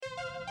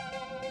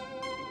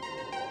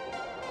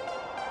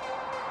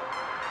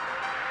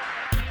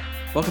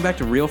Welcome back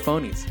to Real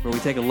Phonies, where we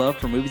take a love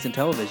for movies and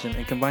television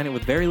and combine it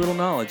with very little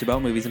knowledge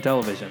about movies and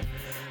television.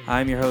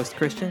 I'm your host,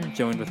 Christian.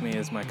 Joined with me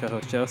is my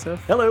co-host,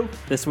 Joseph. Hello.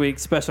 This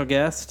week's special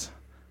guest,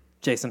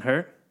 Jason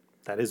Hurt.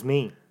 That is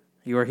me.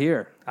 You are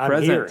here. I'm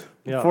present. here.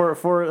 Yeah.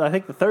 For I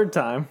think the third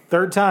time.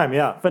 Third time,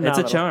 yeah. Phenomenal.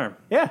 It's a charm.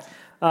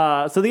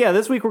 Yeah.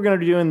 This week we're going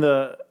to be doing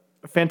the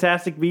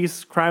Fantastic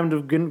Beasts, Crime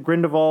of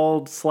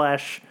Grindelwald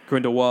 /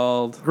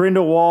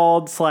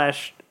 Grindelwald /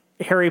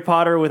 Harry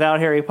Potter without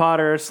Harry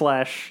Potter /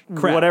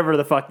 Crap. whatever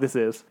the fuck this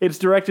is. It's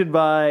directed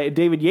by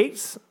David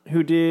Yates,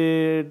 who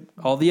did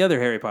All the other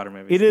Harry Potter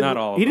movies. he did Not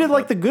all of he them. did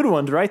like the good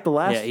ones, right? The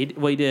last Yeah,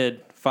 he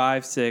did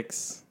 5,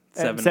 6,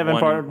 7, seven 1,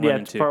 part 1 yeah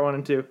and 2. part 1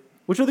 and 2,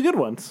 which are the good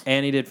ones,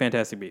 And he did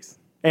Fantastic Beasts.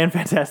 and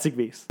Fantastic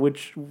Beasts,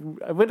 which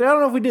I don't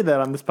know if we did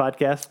that on this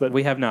podcast, but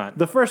We have not.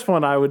 the first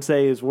one I would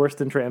say is worse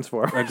than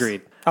Transformers.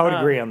 Agreed. I would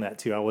agree on that,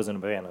 too. I wasn't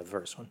a fan of the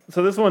first one.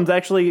 So this one's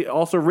actually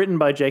also written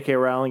by J.K.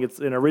 Rowling. It's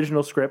an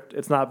original script.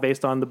 It's not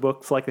based on the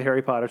books like the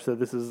Harry Potter, so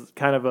this is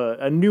kind of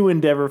a new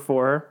endeavor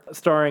for her.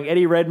 Starring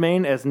Eddie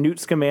Redmayne as Newt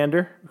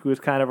Scamander, who is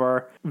kind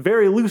of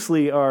very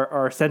loosely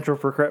our central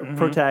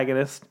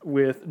protagonist,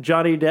 with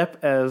Johnny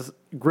Depp as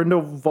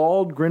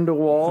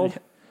Grindelwald.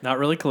 Not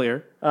really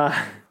clear.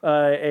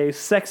 A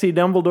sexy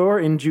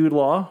Dumbledore in Jude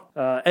Law.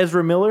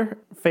 Ezra Miller,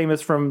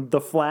 famous from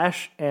The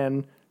Flash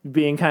and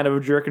being kind of a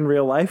jerk in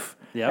real life,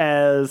 Yep.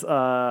 as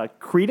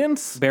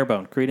Credence,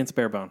 Credence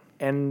Barebone.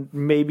 and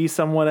maybe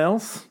someone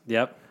else.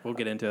 Yep, we'll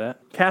get into that.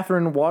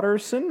 Catherine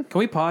Watterson. Can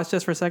we pause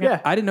just for a second?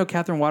 Yeah. I didn't know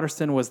Catherine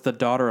Waterston was the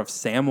daughter of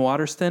Sam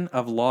Waterston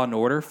of Law and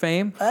Order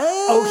fame.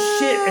 Oh,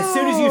 shit. As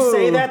soon as you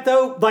say that,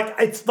 though, like,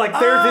 it's like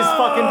there's his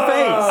fucking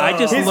face. I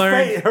just His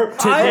learned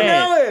face,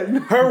 today.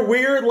 her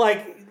weird,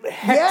 like,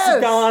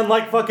 hexagon,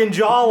 like, fucking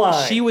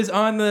jawline. She was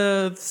on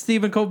the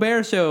Stephen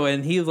Colbert show,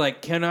 and he was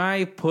like, "Can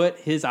I put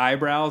his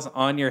eyebrows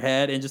on your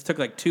head?" And just took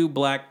like 2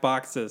 black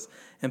boxes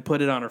and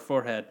put it on her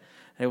forehead.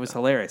 It was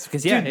hilarious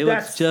because Dude, he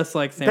looks just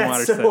like Sam that's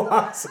Waterston. so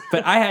awesome.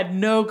 But I had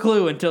no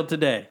clue until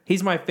today.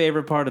 He's my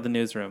favorite part of the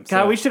newsroom.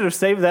 God, so- we should have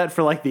saved that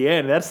for like the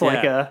end. That's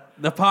like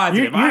the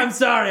positive. I'm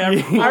sorry. I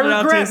I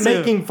regret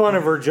making fun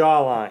of her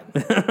jawline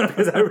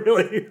because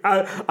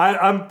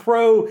I'm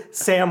pro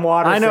Sam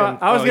Waterston. I know.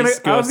 I was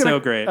gonna. so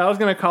great. I was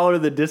gonna call her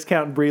the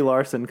discount Brie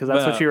Larson because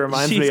that's what she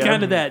reminds me of. She's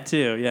kind of that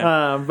too.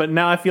 Yeah. But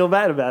now I feel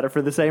bad about it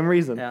for the same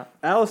reason. Yeah.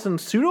 Alison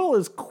Sudol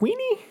is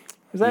Queenie.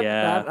 Is that?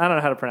 Yeah. I don't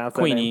know how to pronounce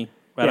that Queenie, name.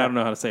 but Yeah. I don't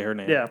know how to say her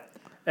name. Yeah.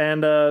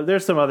 And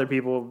there's some other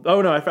people.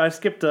 Oh no, I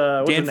skipped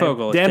what's Dan his name?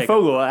 Fogel is Dan Jacob.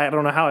 Fogel. I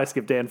don't know how I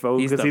skipped Dan Fogel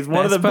He's because the he's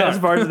one of the best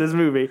best part. parts of this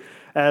movie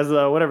as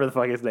whatever the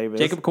fuck his name is.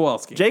 Jacob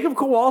Kowalski. Jacob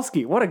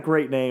Kowalski. What a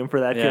great name for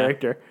that Yeah.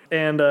 character.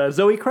 And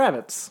Zoe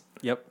Kravitz.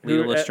 Yep.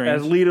 Lita who- Lestrange.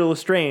 As Lita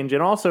Lestrange.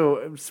 And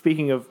also,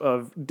 speaking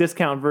of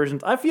discount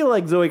versions, I feel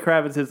like Zoe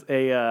Kravitz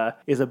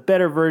is a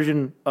better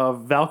version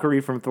of Valkyrie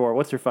from Thor.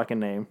 What's her fucking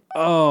name?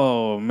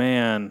 Oh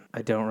man,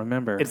 I don't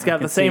remember. It's I got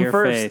can the see same her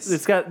first. face.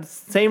 It's got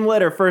same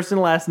letter, first and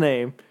last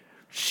name.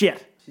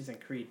 Shit. She's in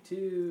Creed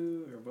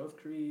 2, or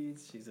both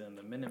Creeds. She's in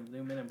the new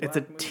Men in Black It's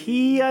a movie.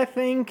 T, I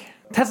think.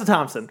 Tessa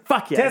Thompson.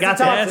 Fuck yeah. Tessa got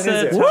that. Thompson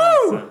is it?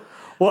 Woo!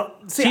 Well,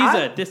 see,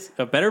 She's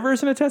a better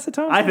version of Tessa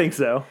Thompson? I think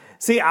so.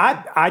 See,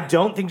 I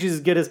don't think she's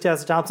as good as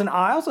Tessa Thompson.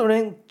 I also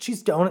think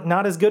she's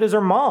not as good as her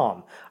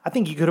mom. I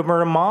think you could have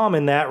murdered her mom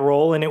in that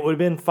role and it would have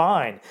been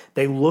fine.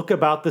 They look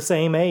about the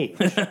same age.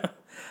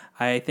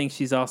 I think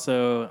she's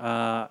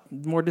also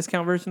more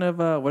discount version of,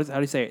 how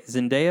do you say it?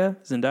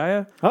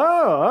 Zendaya?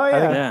 Oh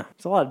yeah. Yeah.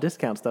 There's a lot of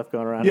discount stuff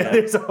going around. Yeah, now.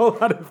 there's a whole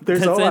lot of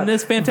That's in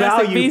this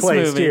Fantastic value Beasts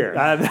placed movie. here.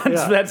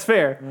 That's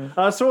fair.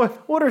 So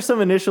what are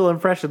some initial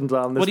impressions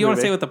on this What do you want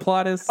to movie? say what the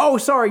plot is? Oh,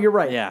 sorry, you're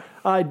right. Yeah.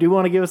 Do you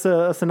want to give us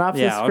a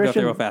synopsis, Yeah, I'll go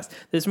Christian? through real fast.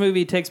 This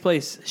movie takes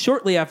place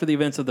shortly after the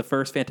events of the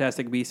first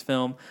Fantastic Beasts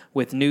film,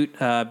 with Newt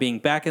being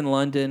back in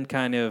London,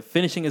 kind of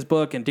finishing his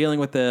book and dealing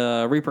with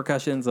the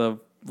repercussions of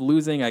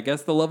losing, I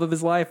guess, the love of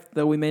his life,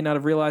 though we may not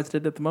have realized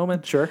it at the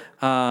moment. Sure.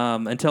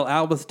 Until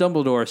Albus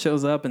Dumbledore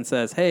shows up and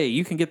says, "Hey,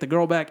 you can get the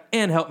girl back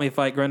and help me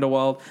fight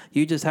Grindelwald.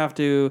 You just have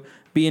to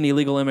be an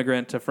illegal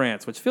immigrant to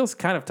France," which feels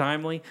kind of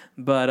timely,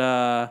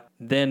 but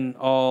then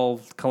all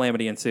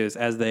calamity ensues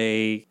as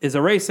is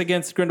a race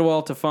against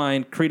Grindelwald to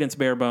find Credence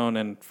Barebone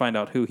and find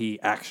out who he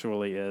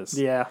actually is.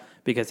 Yeah.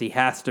 Because he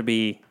has to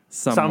be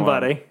someone.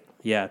 Somebody.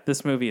 Yeah,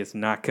 this movie is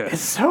not good.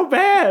 So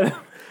bad.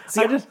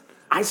 See,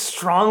 I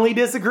strongly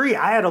disagree.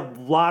 I had a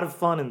lot of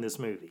fun in this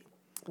movie.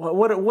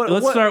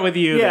 Let's start with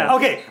you. Yeah.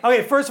 then.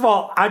 Okay. First of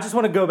all, I just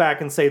want to go back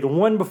and say the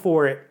one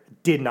before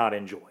it did not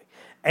enjoy.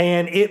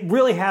 And it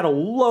really had a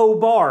low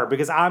bar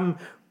because I'm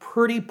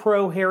pretty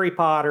pro Harry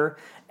Potter.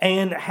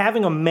 And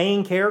having a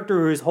main character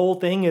whose whole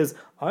thing is,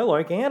 I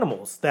like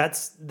animals.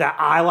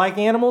 I like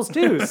animals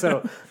too.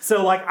 So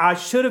like I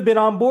should have been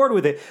on board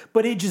with it,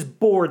 but it just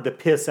bored the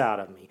piss out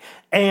of me.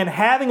 And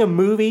having a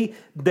movie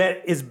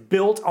that is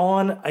built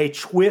on a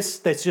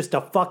twist that's just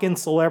a fucking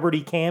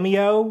celebrity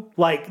cameo,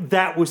 like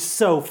that was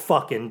so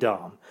fucking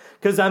dumb.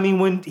 Because I mean,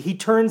 when he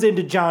turns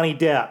into Johnny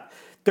Depp,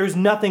 There's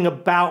nothing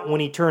about when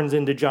he turns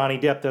into Johnny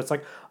Depp that's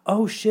like,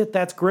 oh shit,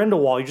 that's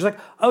Grindelwald. You're just like,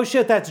 oh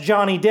shit, that's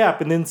Johnny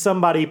Depp. And then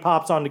somebody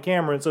pops on the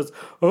camera and says,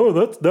 oh,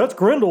 that's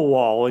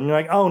Grindelwald. And you're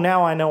like, oh,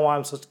 now I know why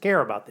I'm supposed to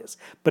care about this.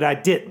 But I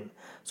didn't.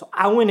 So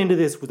I went into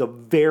this with a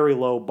very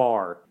low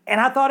bar.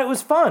 And I thought it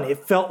was fun.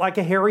 It felt like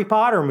a Harry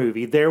Potter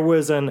movie. There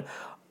was an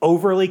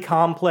overly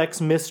complex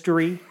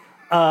mystery.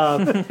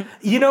 Here's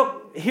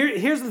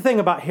the thing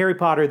about Harry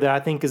Potter that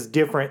I think is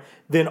different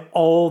than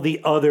all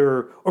the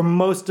other, or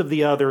most of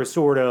the other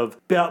sort of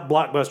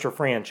blockbuster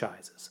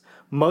franchises.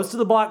 Most of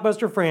the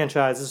blockbuster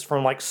franchises,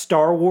 from like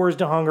Star Wars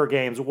to Hunger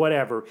Games,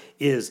 whatever,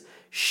 is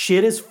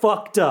shit is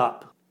fucked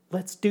up.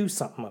 Let's do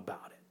something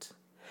about it.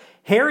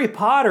 Harry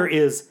Potter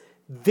is,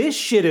 this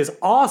shit is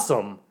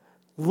awesome.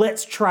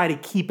 Let's try to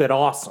keep it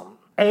awesome.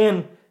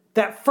 And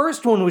that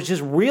first one was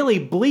just really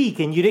bleak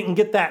and you didn't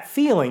get that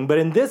feeling. But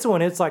in this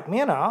one, it's like,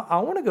 man, I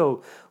want to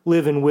go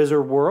live in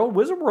Wizard World.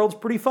 Wizard World's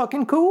pretty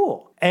fucking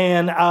cool.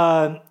 And,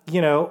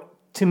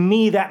 to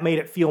me, that made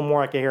it feel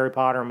more like a Harry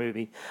Potter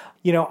movie.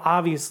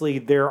 Obviously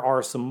there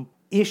are some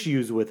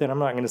issues with it. I'm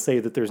not going to say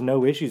that there's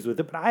no issues with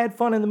it, but I had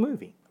fun in the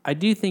movie. I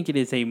do think it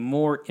is a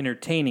more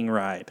entertaining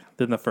ride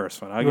than the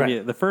first one. I'll give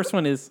you the first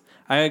one is.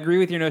 I agree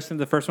with your notion.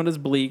 The first one is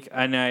bleak,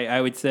 and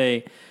I would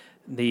say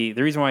the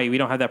reason why we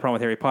don't have that problem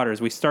with Harry Potter is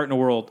we start in a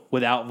world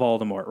without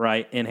Voldemort,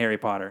 right? In Harry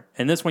Potter,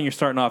 and this one you're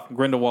starting off.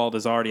 Grindelwald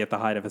is already at the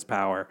height of his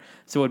power,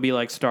 so it would be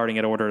like starting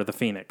at Order of the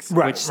Phoenix,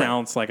 which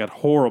sounds like a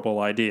horrible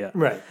idea.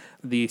 Right.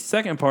 The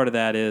second part of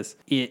that is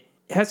it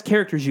has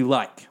characters you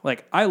like.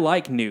 Like, I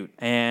like Newt,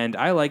 and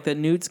I like that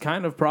Newt's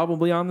kind of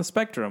probably on the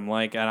spectrum.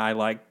 And I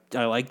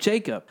like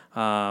Jacob.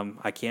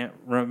 I can't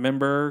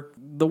remember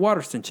the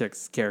Waterston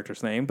chick's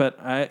character's name, but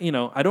I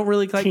don't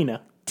really like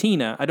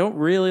Tina. I don't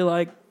really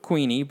like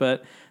Queenie,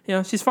 but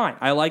she's fine.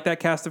 I like that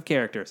cast of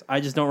characters.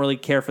 I just don't really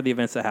care for the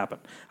events that happen.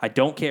 I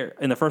don't care.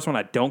 In the first one,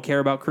 I don't care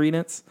about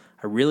Credence.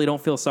 I really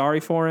don't feel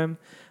sorry for him.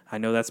 I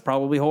know that's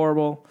probably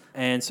horrible.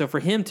 And so for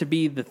him to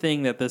be the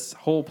thing that this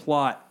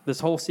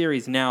whole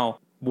series now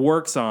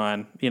works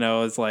on,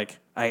 is like,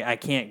 I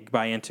can't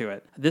buy into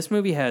it. This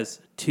movie has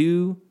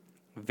two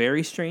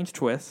very strange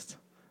twists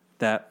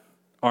that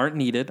aren't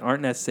needed,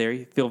 aren't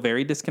necessary, feel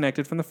very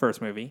disconnected from the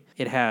first movie.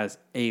 It has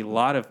a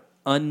lot of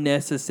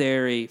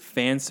unnecessary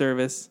fan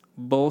service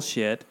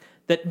bullshit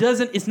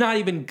it's not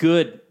even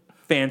good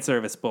fan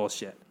service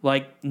bullshit.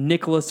 Like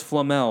Nicholas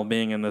Flamel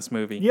being in this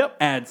movie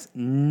adds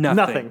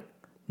nothing.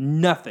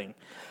 Nothing.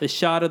 The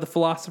shot of the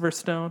Philosopher's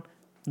Stone,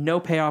 no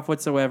payoff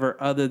whatsoever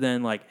other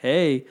than like,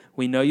 hey,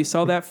 we know you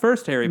saw that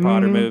first Harry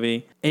Potter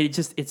movie.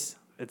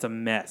 It's a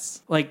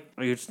mess. Like,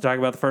 you're talking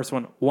about the first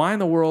one. Why in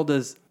the world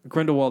does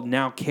Grindelwald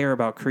now care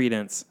about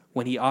Credence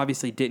when he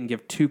obviously didn't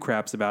give two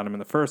craps about him in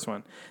the first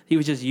one? He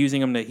was just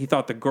using him he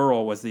thought the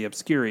girl was the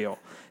Obscurial.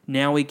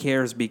 Now he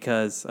cares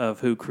because of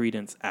who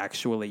Credence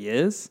actually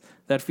is.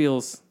 That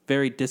feels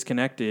very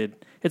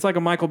disconnected. It's like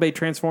a Michael Bay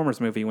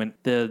Transformers movie when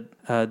the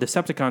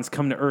Decepticons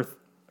come to Earth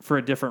for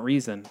a different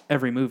reason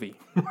every movie.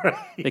 Right.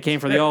 They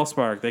came for the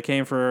Allspark. They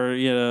came for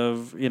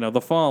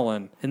the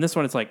Fallen. And this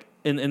one, it's like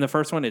in the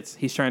first one,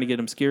 he's trying to get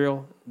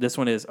Obscurial. This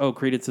one is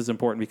Credence is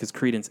important because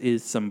Credence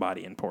is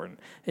somebody important.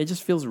 It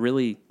just feels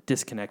really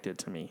disconnected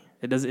to me.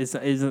 It doesn't.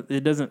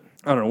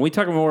 I don't know. When we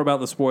talk more about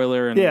the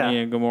spoiler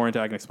and go more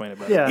into, I can explain it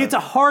better. Yeah. It's a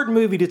hard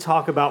movie to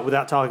talk about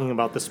without talking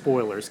about the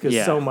spoilers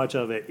because so much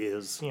of it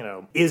is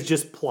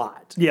just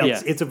plot.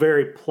 Yeah. It's a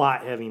very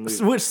plot heavy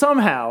movie. Which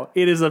somehow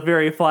it is a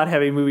very plot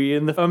heavy movie,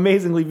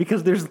 amazingly,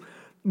 because there's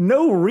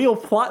no real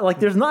plot. Like,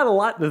 there's not a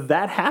lot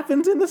that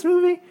happens in this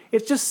movie.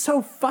 It's just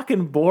so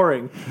fucking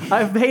boring.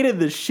 I've hated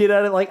the shit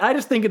out of it. Like, I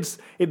just think it's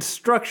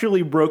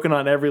structurally broken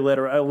on every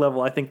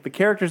level. I think the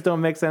characters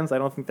don't make sense. I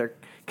don't think they're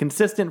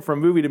consistent from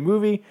movie to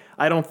movie.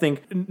 I don't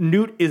think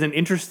Newt is an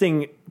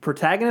interesting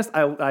protagonist.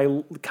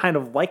 I kind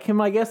of like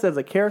him, I guess, as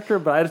a character,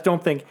 but I just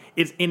don't think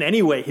it's in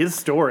any way his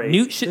story.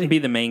 Newt shouldn't be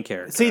the main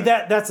character. See,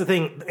 that's the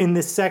thing. In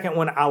this second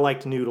one, I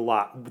liked Newt a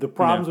lot. The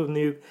problems with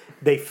Newt,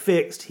 they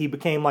fixed. He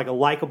became like a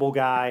likable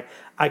guy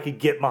I could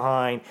get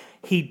behind.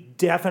 He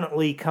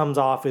definitely comes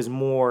off as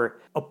more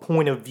a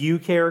point of view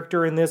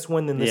character in this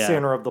one than the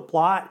center of the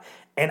plot.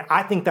 And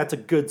I think that's a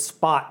good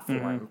spot for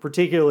him,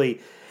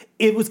 particularly.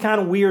 It was kind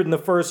of weird in the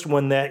first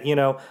one that,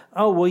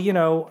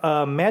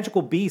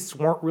 magical beasts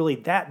weren't really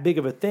that big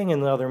of a thing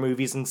in the other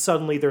movies, and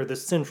suddenly they're the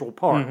central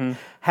part.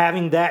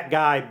 Having that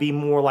guy be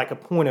more like a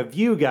point of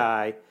view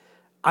guy,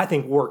 I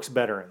think works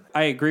better in that.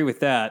 I agree with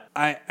that.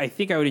 I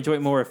think I would enjoy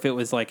it more if it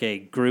was like a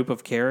group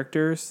of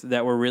characters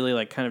that were really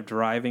like kind of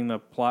driving the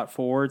plot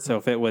forward. So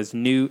if it was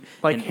Newt...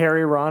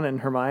 Harry, Ron, and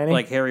Hermione?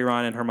 Like Harry,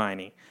 Ron, and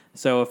Hermione.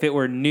 So if it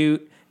were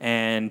Newt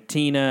and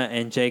Tina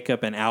and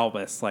Jacob and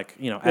Albus,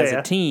 as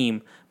a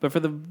team. But for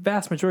the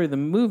vast majority of the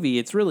movie,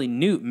 it's really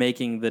Newt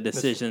making the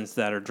decisions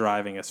that are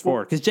driving us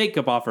forward. Because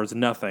Jacob offers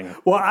nothing.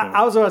 Well,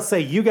 I was about to say,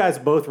 you guys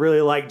both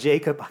really like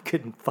Jacob. I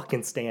couldn't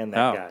fucking stand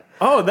that guy.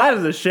 Oh, that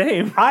is a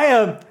shame.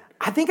 I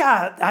think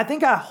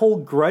I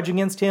hold grudge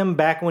against him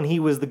back when he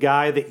was the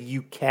guy that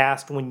you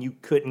cast when you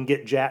couldn't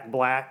get Jack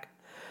Black.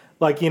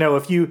 Like,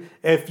 if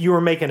you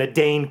were making a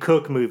Dane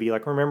Cook movie,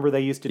 like remember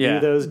they used to do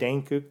those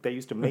Dane Cook, they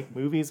used to make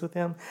movies with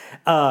him,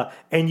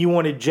 and you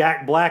wanted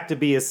Jack Black to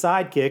be his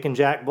sidekick, and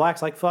Jack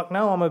Black's like, fuck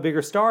no, I'm a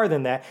bigger star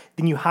than that.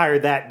 Then you hire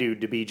that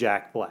dude to be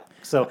Jack Black.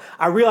 So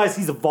I realize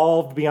he's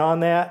evolved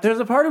beyond that. There's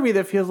a part of me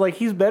that feels like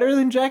he's better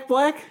than Jack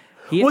Black.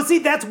 Well, see,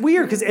 that's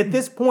weird because at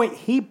this point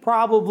he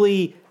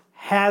probably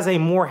has a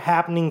more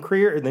happening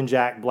career than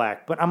Jack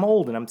Black, but I'm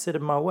old and I'm set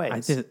in my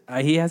ways.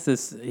 He has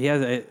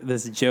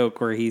this joke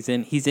where he's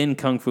in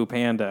Kung Fu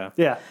Panda.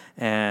 Yeah.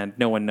 And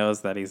no one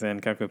knows that he's in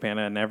Kung Fu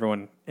Panda, and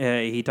everyone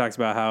he talks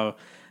about how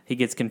he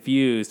gets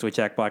confused with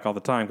Jack Black all the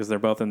time because they're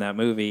both in that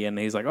movie, and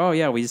he's like, "Oh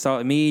yeah, we just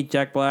all me,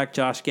 Jack Black,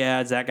 Josh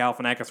Gad, Zach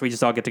Galifianakis, we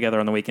just all get together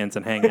on the weekends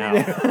and hang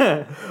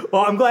out."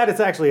 Well, I'm glad it's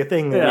actually a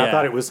thing. That Yeah. I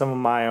thought it was some of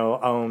my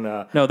own.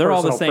 No, they're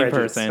all the personal same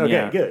prejudice. person, Okay,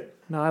 yeah. good.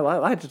 No,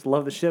 I just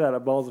love the shit out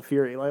of Balls of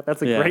Fury. Like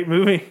that's a Yeah. great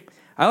movie.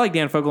 I like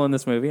Dan Fogel in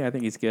this movie. I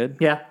think he's good.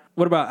 Yeah.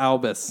 What about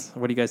Albus?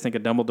 What do you guys think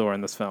of Dumbledore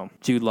in this film?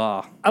 Jude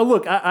Law.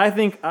 Look, I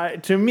think,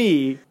 to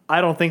me,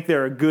 I don't think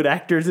there are good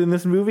actors in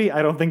this movie.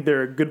 I don't think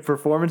there are good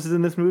performances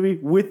in this movie,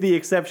 with the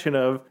exception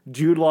of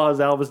Jude Law as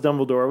Albus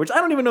Dumbledore, which I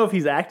don't even know if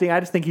he's acting. I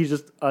just think he's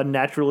just a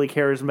naturally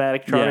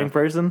charismatic, charming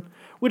person,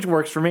 which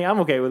works for me. I'm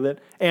okay with it.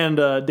 And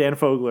Dan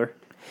Fogler,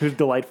 who's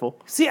delightful.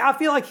 See, I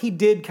feel like he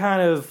did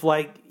kind of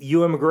like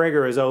Ewan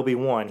McGregor as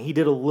Obi-Wan. He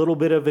did a little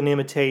bit of an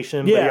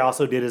imitation, but he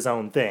also did his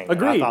own thing.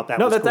 Agreed. I thought that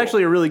no, was that's cool.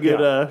 actually a really good,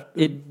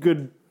 Yeah.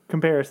 good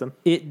comparison.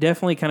 It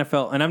definitely kind of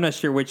felt, and I'm not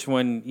sure which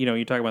one,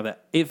 you talk about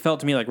that. It felt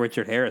to me like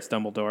Richard Harris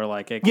Dumbledore,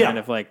 like it kind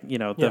of like,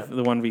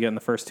 the one we get in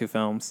the first two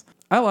films.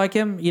 I like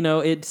him.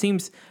 It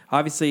seems,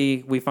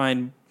 obviously, we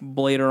find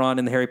later on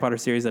in the Harry Potter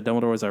series that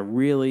Dumbledore was a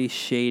really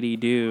shady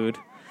dude.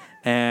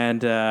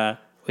 And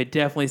it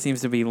definitely seems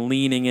to be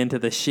leaning into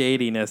the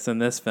shadiness in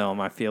this film,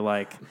 I feel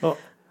like. Well,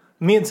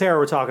 me and Sarah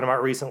were talking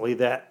about recently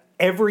that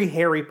every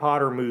Harry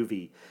Potter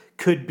movie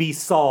could be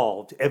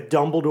solved if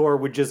Dumbledore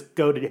would just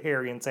go to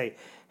Harry and say,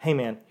 hey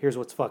man, here's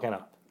what's fucking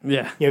up.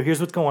 Yeah. Here's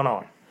what's going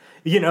on.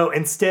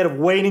 Instead of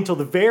waiting till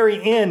the very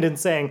end and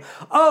saying,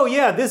 oh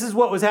yeah, this is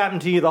what was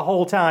happening to you the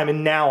whole time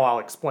and now I'll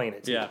explain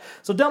it to you.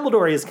 So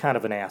Dumbledore is kind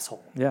of an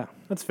asshole. Yeah.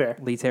 That's fair.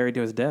 Leads Harry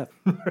to his death.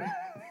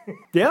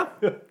 Yeah.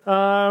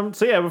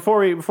 So yeah, before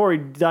we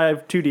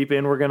dive too deep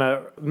in, we're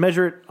gonna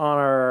measure it on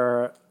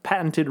our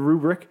patented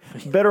rubric: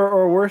 better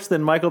or worse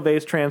than Michael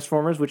Bay's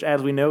Transformers, which,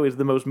 as we know, is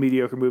the most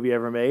mediocre movie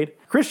ever made.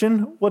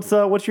 Christian, what's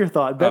your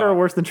thought? Better or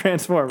worse than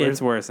Transformers?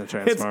 It's worse than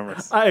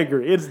Transformers. I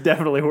agree. It's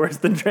definitely worse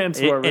than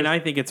Transformers. And I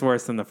think it's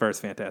worse than the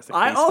first Fantastic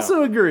I Beasts also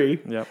film.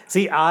 agree. Yep.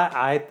 See,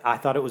 I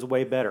thought it was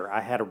way better.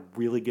 I had a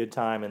really good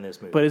time in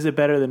this movie. But is it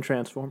better than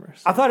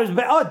Transformers? I thought it was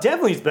it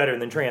definitely is better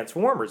than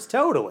Transformers.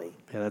 Totally.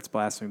 Yeah, that's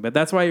blasphemy. But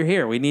that's why you're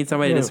here. We need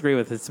somebody to disagree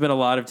with. It's been a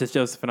lot of just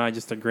Joseph and I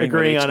just agreeing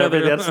with each on other.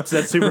 everything.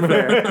 That's super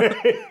fair.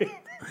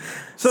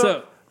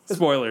 So,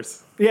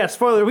 spoilers. Yeah,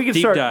 spoiler. We can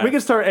Deep start. dive. We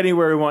can start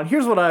anywhere we want.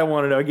 Here's what I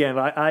want to know. Again,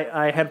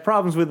 I had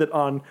problems with it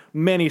on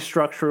many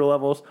structural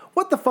levels.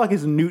 What the fuck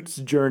is Newt's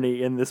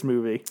journey in this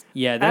movie?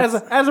 Yeah,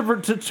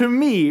 that's... to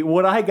me,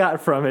 what I got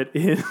from it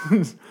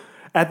is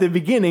at the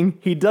beginning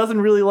he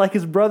doesn't really like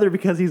his brother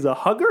because he's a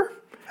hugger.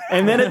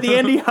 And then at the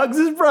end, he hugs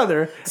his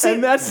brother,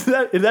 and that's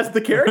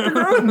the character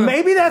growth.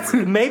 Maybe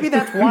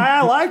that's why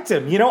I liked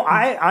him.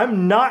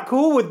 I'm not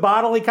cool with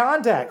bodily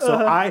contact, so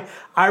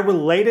I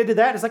related to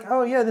that. It's like,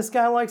 oh yeah, this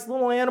guy likes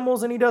little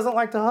animals and he doesn't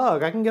like to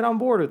hug. I can get on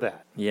board with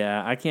that.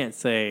 Yeah, I can't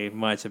say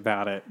much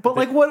about it. But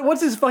like,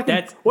 what's his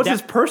fucking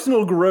his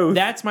personal growth?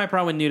 That's my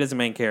problem with Newt as a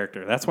main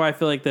character. That's why I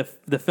feel like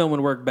the film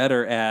would work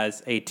better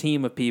as a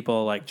team of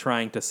people like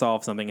trying to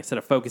solve something instead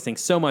of focusing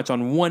so much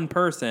on one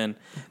person,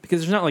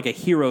 because there's not like a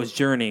hero's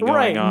journey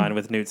going on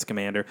with Newt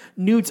Scamander.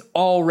 Newt's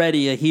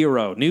already a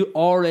hero. Newt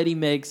already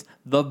makes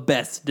the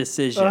best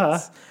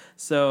decisions.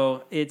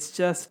 So it's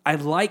just, I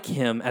like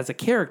him as a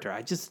character.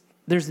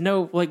 There's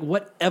no, like,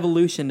 what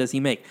evolution does he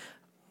make?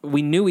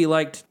 We knew he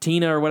liked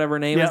Tina or whatever her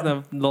name is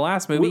in the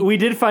last movie. We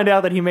did find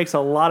out that he makes a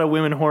lot of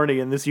women horny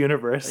in this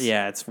universe.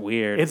 Yeah, it's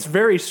weird. It's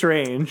very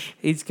strange.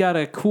 He's got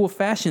a cool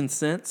fashion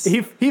sense.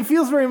 He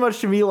feels very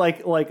much to me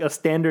like a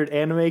standard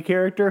anime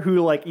character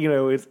who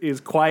is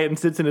quiet and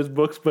sits in his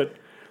books, but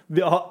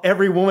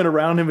every woman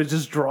around him is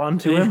just drawn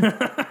to him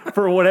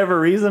for whatever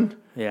reason.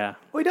 Yeah.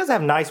 Well, he does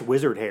have nice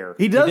wizard hair.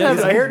 He does have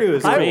his hairdo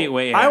is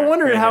way I hair.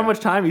 wondered Great how hair. much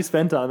time he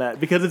spent on that,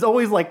 because it's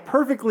always like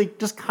perfectly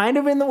just kind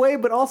of in the way,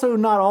 but also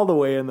not all the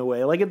way in the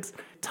way. Like it's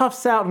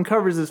toughs out and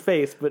covers his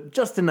face, but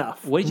just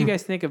enough. What did you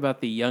guys think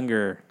about the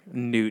younger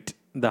Newt,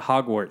 the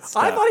Hogwarts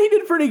stuff? I thought he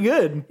did pretty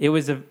good. It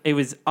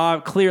was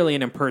clearly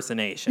an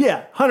impersonation.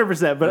 Yeah,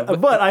 100%.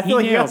 But I feel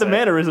like he got nails the it.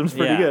 mannerisms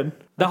pretty Yeah. good.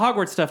 The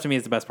Hogwarts stuff to me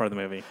is the best part of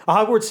the movie.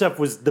 Hogwarts stuff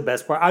was the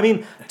best part. I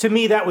mean, to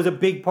me, that was a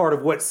big part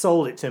of what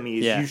sold it to me.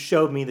 Is Yeah. you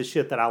showed me the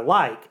shit that I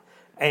like,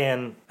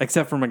 and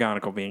Except for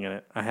McGonagall being in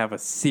it. I have a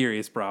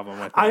serious problem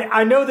with it.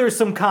 I know there's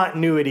some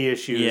continuity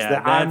issues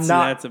that I'm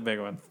not that's a big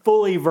one.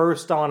 fully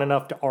versed on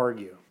enough to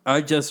argue. I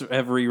just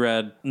have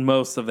reread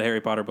most of the Harry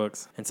Potter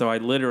books, and so I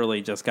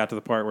literally just got to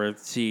the part where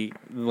she,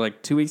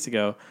 like 2 weeks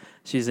ago,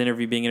 she's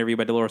being interviewed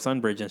by Dolores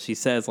Umbridge, and she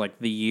says like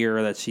the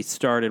year that she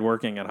started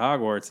working at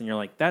Hogwarts, and you're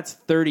like, that's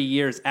 30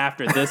 years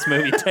after this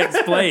movie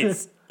takes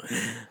place.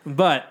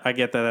 But I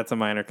get that that's a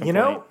minor complaint.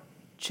 You know,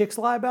 chicks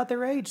lie about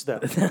their age, though.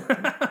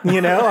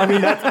 You know, I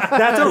mean,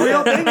 that's a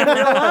real thing in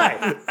real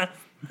life.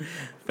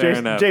 Fair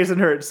enough. Jason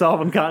Hurt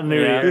solving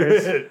continuity Yeah.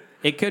 errors.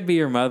 It could be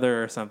your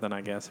mother or something,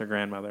 I guess, or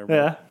grandmother. But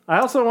Yeah. I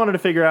also wanted to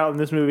figure out in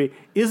this movie,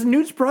 is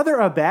Newt's brother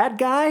a bad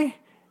guy?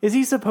 Is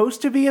he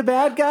supposed to be a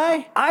bad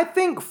guy? I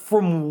think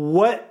from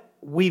what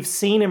we've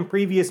seen in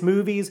previous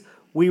movies,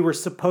 we were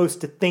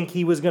supposed to think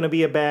he was going to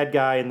be a bad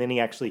guy, and then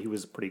he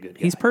was a pretty good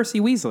guy. He's Percy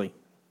Weasley.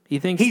 He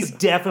thinks He's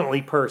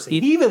definitely Percy.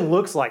 He even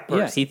looks like Percy.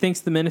 yeah, he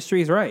thinks the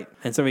Ministry is right,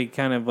 and so he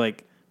kind of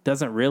like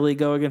doesn't really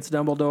go against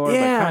Dumbledore,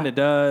 Yeah. but kind of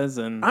does.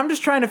 And I'm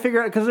just trying to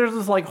figure out, because there's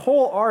this like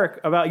whole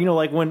arc about, you know,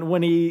 like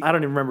when he, I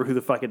don't even remember who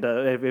the fuck it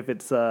does, if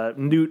it's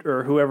Newt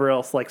or whoever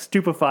else like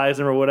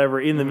stupefies him or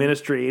whatever in the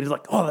Ministry. And he's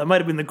like, oh, that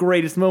might have been the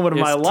greatest moment of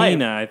my It's life.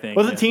 Tina, I think.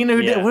 Was it Tina who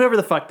Yeah. did? Whoever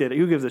the fuck did it.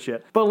 Who gives a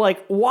shit? But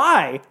like,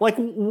 why? Like,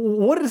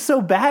 what is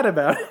so bad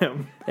about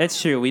him? That's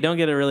true. We don't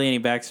get really any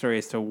backstory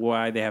as to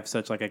why they have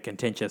such like a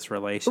contentious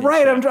relationship.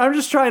 Right, I'm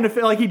just trying to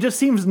feel like he just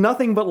seems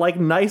nothing but like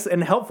nice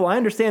and helpful. I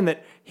understand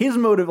that his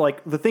motive,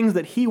 like the things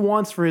that he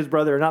wants for his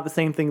brother, are not the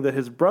same thing that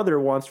his brother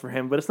wants for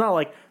him. But it's not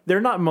like they're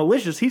not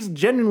malicious. He's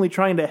genuinely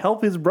trying to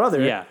help his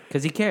brother. Yeah,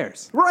 because he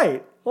cares.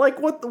 Right.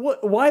 Like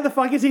what? Why the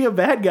fuck is he a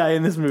bad guy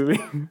in this movie?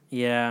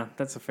 Yeah,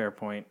 that's a fair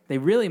point. They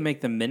really make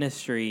the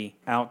Ministry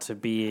out to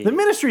be. The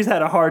Ministry's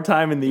had a hard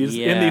time in these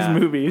Yeah.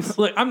 movies.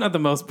 Look, I'm not the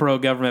most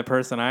pro-government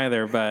person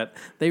either, but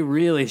they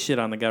really shit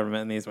on the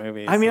government in these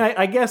movies. I mean,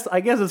 I guess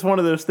it's one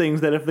of those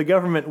things that if the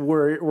government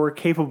were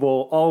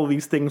capable, all of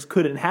these things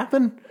couldn't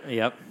happen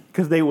Yep.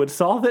 because they would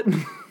solve it.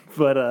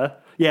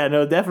 But yeah,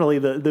 no, definitely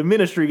the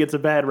Ministry gets a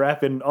bad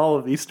rap in all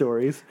of these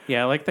stories.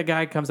 Yeah, like the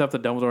guy comes up to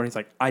Dumbledore and he's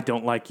like, I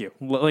don't like you.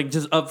 Like,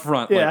 just up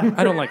front. Yeah. Like,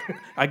 I don't like you.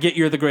 I get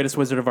you're the greatest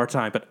wizard of our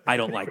time, but I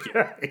don't like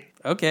you.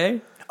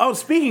 Okay. Oh,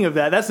 speaking of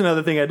that, that's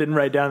another thing I didn't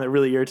write down that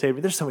really irritated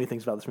me. There's so many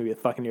things about this movie that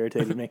fucking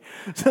irritated me.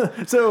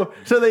 So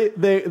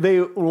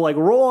they like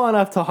roll on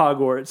up to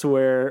Hogwarts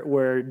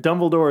where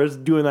Dumbledore is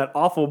doing that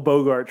awful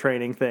Bogart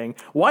training thing.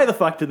 Why the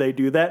fuck do they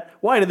do that?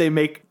 Why do they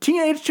make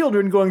teenage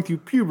children going through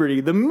puberty,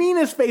 the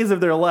meanest phase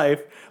of their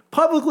life,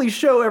 publicly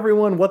show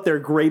everyone what their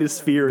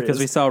greatest fear is? Because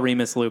we saw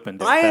Remus Lupin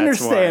do it. I That's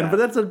understand, why. but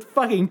that's a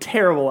fucking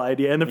terrible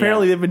idea, and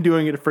apparently Yeah. they've been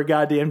doing it for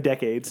goddamn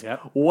decades.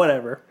 Yep.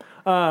 Whatever.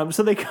 So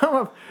they come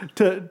up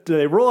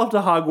they roll up to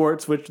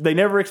Hogwarts, which they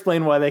never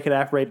explain why they could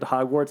apparate to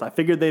Hogwarts. I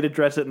figured they'd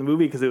address it in the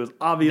movie because it was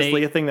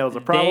obviously a thing that was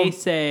a problem. They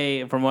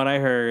say, from what I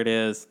heard,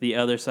 is the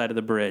other side of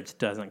the bridge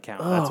doesn't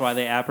count. That's why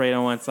they apparate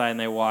on one side and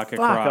they walk Fuck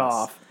across.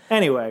 off.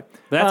 Anyway.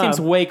 That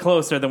seems way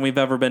closer than we've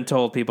ever been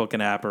told people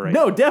can apparate.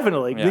 No,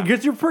 definitely. Yeah.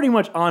 Because you're pretty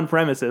much on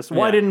premises.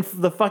 Why Yeah.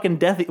 didn't the fucking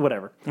Death...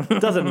 Whatever.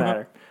 Doesn't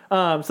matter.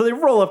 So they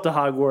roll up to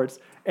Hogwarts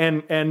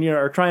and you know,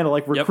 are trying to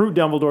like recruit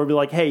Dumbledore, be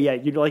like, hey, yeah,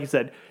 you like you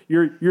said,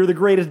 you're the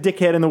greatest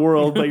dickhead in the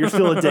world, but you're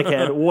still a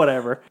dickhead,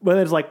 whatever. But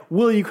then it's like,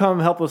 will you come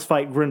help us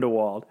fight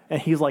Grindelwald? And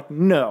he's like,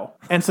 no.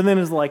 And so then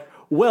it's like,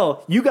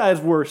 well, you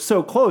guys were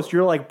so close,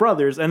 you're like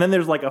brothers. And then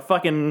there's like a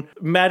fucking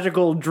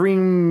magical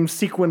dream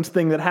sequence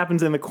thing that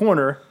happens in the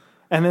corner,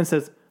 and then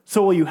says,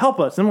 so will you help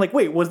us? And I'm like,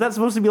 wait, was that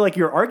supposed to be like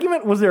your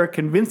argument? Was there a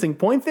convincing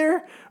point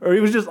there? Or he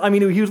was just, I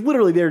mean, he was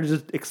literally there to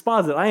just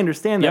exposit. I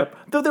understand Yep.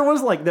 that. Though there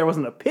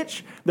wasn't a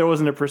pitch, there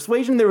wasn't a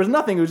persuasion, there was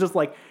nothing. It was just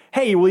like,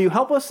 hey, will you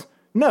help us?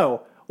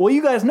 No. Well,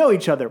 you guys know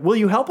each other. Will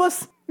you help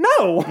us?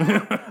 No.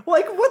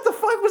 Like, what the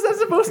fuck was that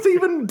supposed to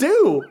even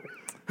do?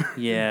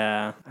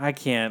 Yeah, I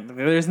can't.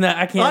 There's not.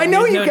 I can't. I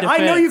know there's you no can, I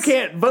know you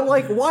defense. can't, but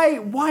like, why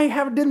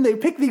didn't they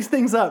pick these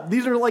things up?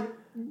 These are like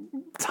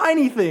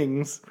tiny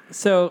things.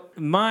 So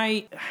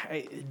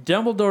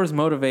Dumbledore's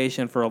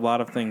motivation for a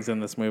lot of things in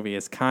this movie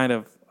is kind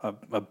of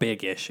a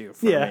big issue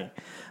for Yeah. me.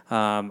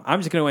 I'm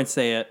just going to go and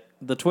say it.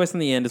 The twist in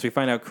the end is we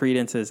find out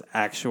Credence is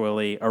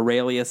actually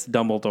Aurelius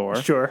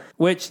Dumbledore. Sure.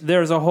 Which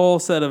there's a whole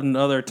set of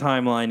other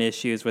timeline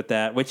issues with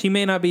that, which he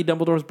may not be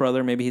Dumbledore's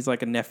brother. Maybe he's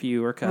like a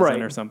nephew or cousin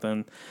Right. or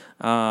something.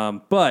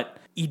 But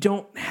you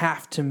don't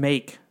have to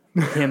make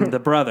him the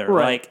brother.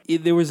 Right.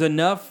 There was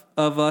enough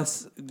of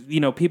us,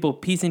 people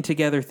piecing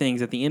together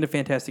things at the end of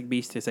Fantastic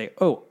Beasts to say,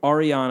 oh,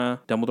 Ariana,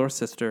 Dumbledore's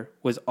sister,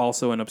 was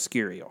also an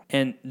Obscurial.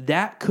 And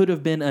that could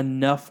have been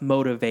enough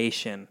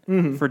motivation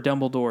for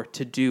Dumbledore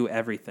to do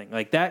everything.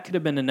 Like, that could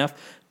have been enough.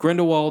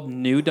 Grindelwald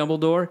knew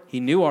Dumbledore. He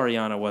knew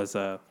Ariana was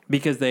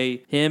because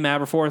him,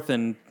 Aberforth,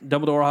 and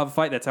Dumbledore all have a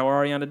fight. That's how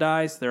Ariana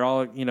dies. They're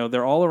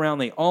all around.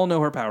 They all know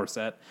her power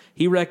set.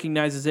 He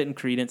recognizes it in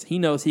Credence. He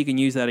knows he can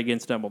use that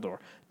against Dumbledore.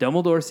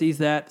 Dumbledore sees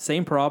that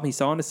same problem he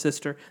saw in his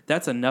sister.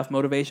 That's enough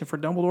motivation for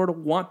Dumbledore to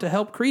want to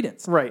help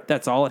Credence. Right.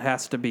 That's all it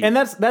has to be. And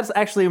that's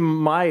actually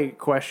my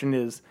question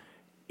is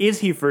is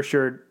he for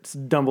sure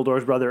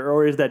Dumbledore's brother,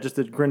 or is that just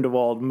a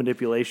Grindelwald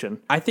manipulation?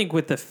 I think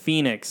with the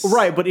Phoenix,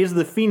 Right, but is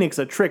the Phoenix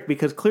a trick?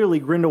 Because clearly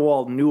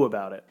Grindelwald knew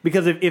about it.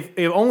 Because if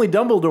only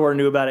Dumbledore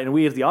knew about it and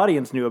we as the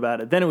audience knew about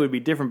it, then it would be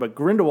different. But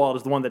Grindelwald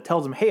is the one that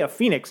tells him, hey, a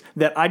Phoenix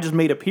that I just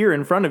made appear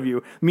in front of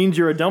you means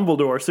you're a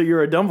Dumbledore, so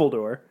you're a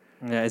Dumbledore.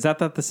 Yeah, is that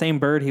the same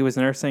bird he was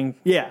nursing?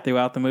 Yeah.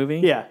 Throughout the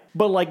movie. Yeah,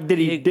 but like, did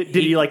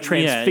he like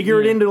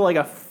transfigure it into like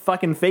a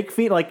fucking fake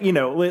Phoenix? Like, you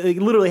know, it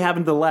literally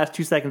happened to the last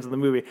 2 seconds of the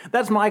movie.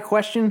 That's my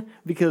question,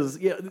 because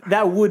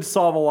that would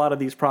solve a lot of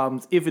these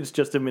problems if it's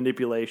just a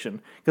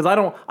manipulation. Because I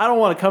don't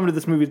want to come to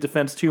this movie's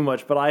defense too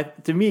much,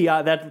 but to me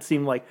that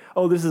seemed like,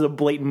 oh, this is a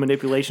blatant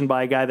manipulation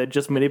by a guy that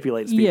just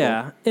manipulates people.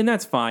 Yeah, and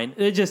that's fine.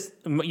 It just,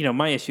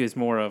 my issue is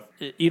more of,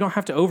 you don't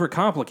have to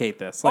overcomplicate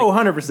this. Like,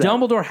 100%.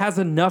 Dumbledore has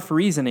enough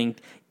reasoning.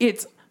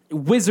 It's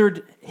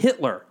Wizard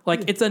Hitler.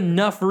 Like, it's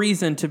enough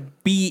reason to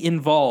be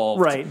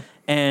involved. Right.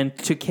 And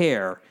to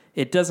care.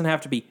 It doesn't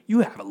have to be, you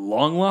have a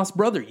long-lost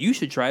brother. You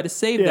should try to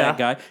save that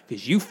guy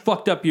because you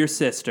fucked up your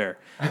sister.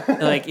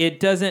 Like,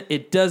 it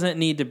doesn't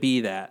need to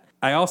be that.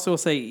 I also will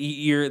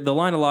say, the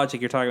line of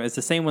logic you're talking about is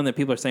the same one that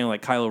people are saying,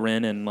 like Kylo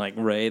Ren and like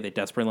Rey. They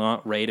desperately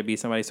want Rey to be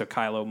somebody, so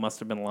Kylo must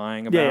have been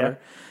lying about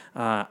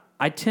her.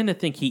 I tend to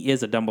think he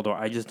is a Dumbledore.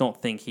 I just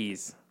don't think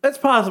he's That's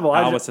possible.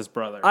 Albus's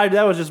brother.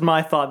 That was just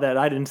my thought that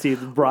I didn't see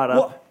brought up.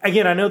 Well,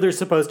 again, I know there's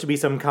supposed to be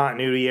some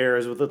continuity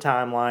errors with the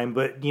timeline,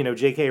 but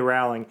J.K.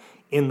 Rowling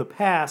in the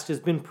past has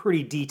been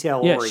pretty detail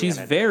oriented. She's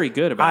very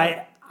good about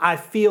it. I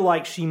feel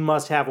like she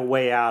must have a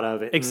way out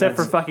of it. Except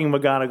for fucking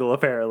McGonagall,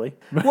 apparently.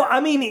 Well,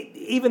 I mean,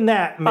 even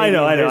that. Maybe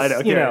I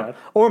know.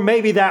 Or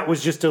maybe that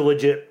was just a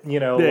legit,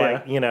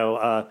 somebody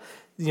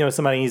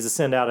needs to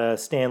send out a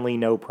Stan Lee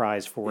No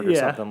prize for it or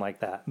something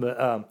like that.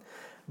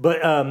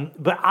 But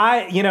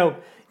I,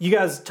 you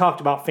guys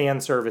talked about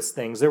fan service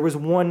things. There was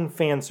one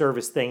fan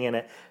service thing in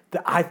it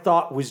that I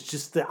thought was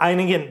just,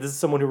 and again, this is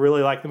someone who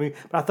really liked the movie,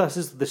 but I thought this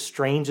was the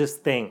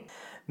strangest thing.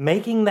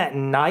 Making that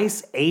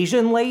nice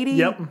Asian lady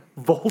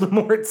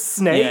Voldemort's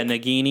snake. Yeah,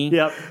 Nagini.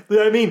 Yep.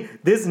 I mean,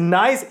 this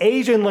nice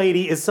Asian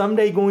lady is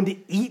someday going to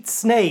eat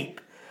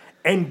Snape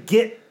and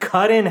get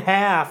cut in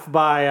half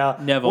by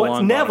Neville.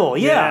 What's Neville?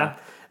 Yeah. Yeah.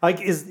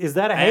 Like, is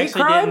that a hate I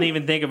actually crime? didn't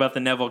even think about the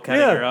Neville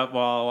cutting her up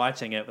while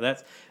watching it,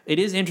 but it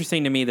is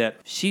interesting to me that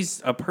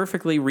she's a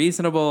perfectly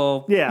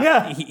reasonable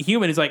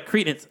human. Who's like,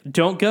 Credence,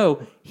 don't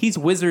go. He's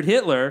Wizard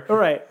Hitler. All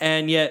right.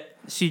 And yet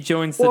she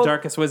joins the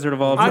darkest wizard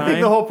of all time. I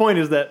think the whole point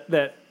is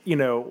that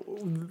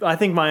I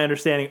think my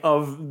understanding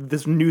of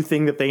this new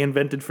thing that they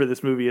invented for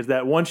this movie is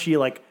that once she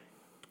like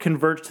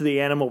converts to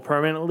the animal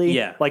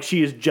permanently, like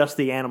she is just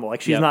the animal.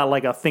 Like she's not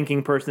like a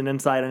thinking person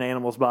inside an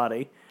animal's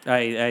body.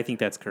 I think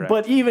that's correct.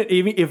 But even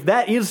if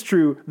that is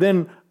true,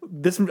 then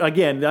this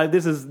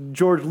is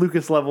George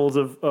Lucas levels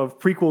of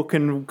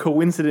prequel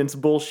coincidence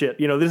bullshit.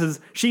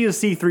 She is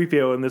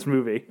C-3PO in this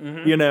movie.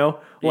 Mm-hmm.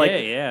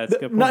 It's a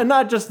good point.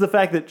 Not just the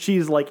fact that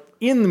she's like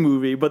in the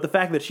movie, but the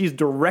fact that she's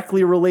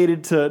directly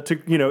related to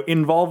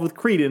involved with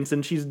Credence,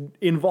 and she's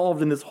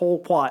involved in this whole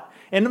plot.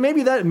 And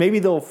maybe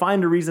they'll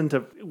find a reason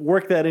to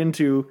work that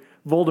into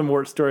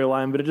Voldemort's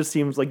storyline, but it just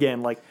seems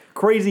again like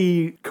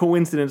crazy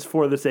coincidence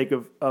for the sake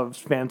of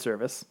fan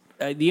service.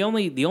 The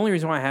only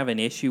reason why I have an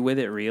issue with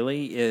it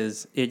really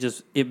is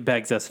it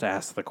begs us to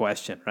ask the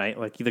question, right?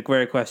 Like the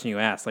very question you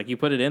asked, like you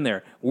put it in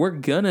there. We're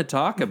gonna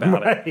talk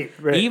about it,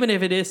 right. Even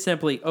if it is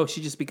simply, oh,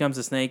 she just becomes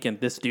a snake and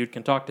this dude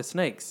can talk to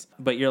snakes.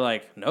 But you're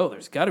like, no,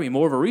 there's got to be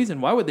more of a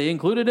reason. Why would they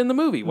include it in the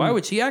movie? Why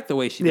would she act the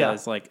way she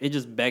does? Like it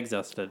just begs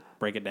us to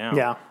break it down.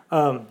 Yeah.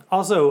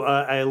 Also,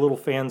 a little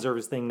fan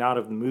service thing, not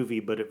of the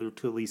movie, but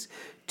to at least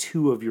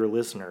two of your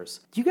listeners.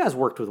 You guys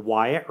worked with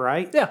Wyatt,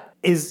 right? Yeah.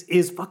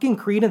 Is fucking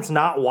Credence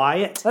not Wyatt?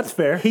 That's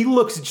fair. He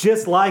looks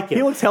just like him.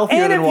 He looks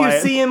healthier than than Wyatt. And if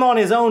Wyatt. you see him on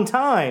his own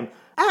time,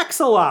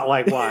 acts a lot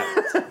like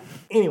Wyatt.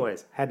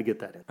 Anyways, had to get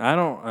that in. I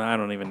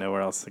don't even know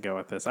where else to go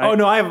with this.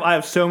 I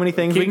have so many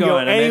things. Keep We can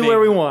going, go and anywhere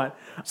maybe- we want.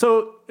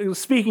 So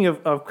speaking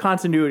of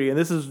continuity, and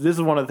this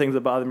is one of the things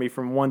that bothered me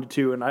from 1 to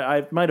 2, and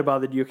I might have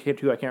bothered you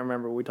too. I can't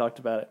remember when we talked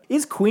about it.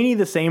 Is Queenie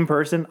the same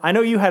person? I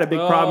know you had a big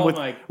problem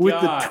my with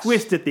the gosh.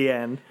 twist at the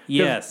end.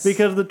 Yes.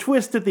 Because the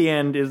twist at the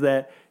end is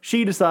that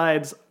she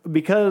decides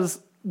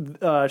because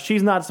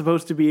she's not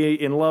supposed to be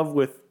in love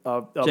with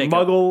a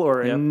muggle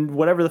or in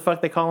whatever the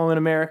fuck they call them in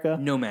America.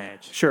 No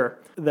match. Sure.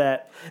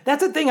 That's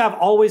the thing I've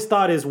always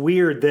thought is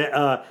weird,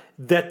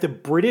 that the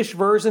British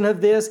version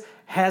of this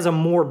has a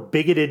more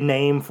bigoted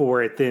name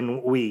for it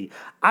than we.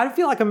 I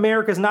feel like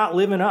America's not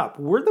living up.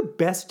 We're the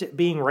best at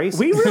being racist.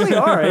 We really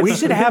are. We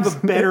should have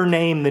a better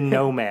name than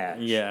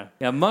Nomad. Yeah.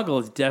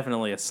 Muggle is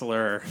definitely a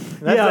slur.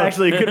 That's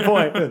actually a good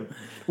point.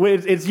 Well,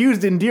 it's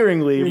used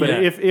endearingly, but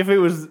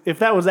if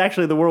that was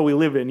actually the world we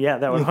live in,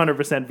 that would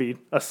 100% be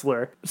a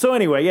slur. So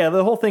anyway,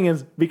 the whole thing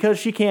is because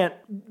she can't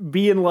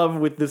be in love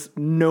with this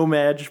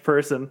no-mage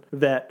person,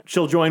 that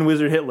she'll join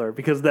Wizard Hitler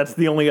because that's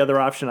the only other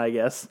option, I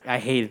guess. I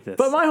hated this.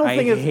 But my whole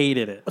thing I is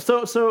hated it.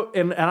 So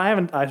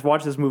I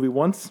watched this movie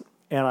once.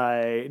 and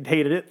I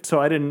hated it, so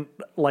I didn't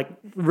like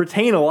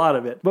retain a lot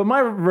of it. But my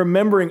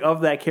remembering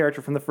of that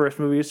character from the first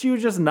movie is she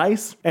was just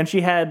nice, and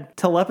she had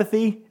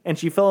telepathy, and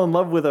she fell in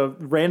love with a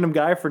random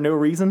guy for no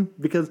reason.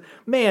 Because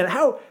man,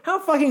 how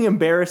fucking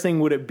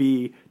embarrassing would it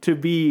be to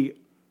be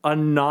a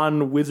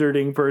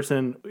non-wizarding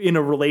person in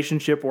a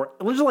relationship, or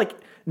just like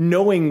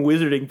knowing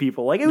wizarding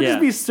people? Like, it would just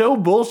be so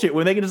bullshit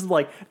when they could just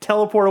like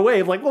teleport away.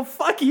 It's like, well,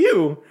 fuck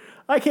you.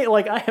 I can't,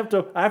 like, I have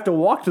to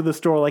walk to the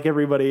store like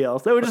everybody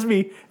else. That would just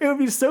be, it would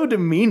be so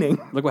demeaning.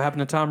 Look what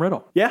happened to Tom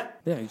Riddle. Yeah.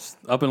 Yeah, he's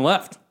up and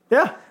left.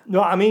 Yeah.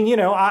 No, I mean,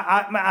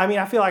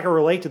 I feel like I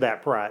relate to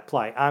that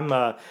plight. I'm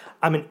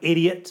an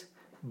idiot,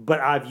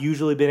 but I've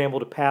usually been able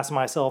to pass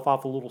myself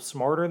off a little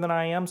smarter than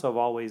I am. So I've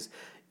always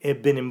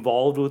been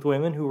involved with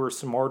women who are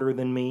smarter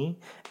than me,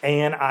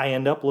 and I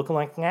end up looking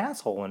like an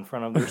asshole in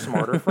front of their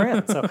smarter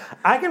friends. So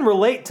I can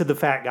relate to the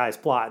fat guy's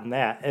plight in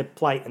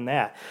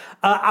that.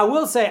 I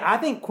will say, I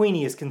think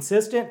Queenie is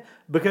consistent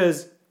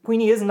because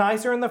Queenie is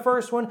nicer in the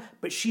first one,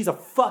 but she's a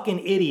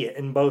fucking idiot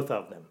in both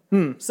of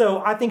them.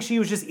 So I think she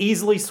was just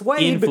easily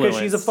swayed because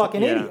she's a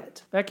fucking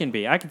idiot. That can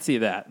be. I can see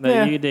that.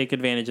 Yeah. You could take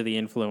advantage of the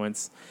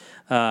influence.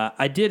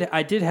 I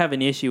did have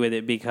an issue with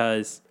it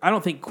because I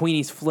don't think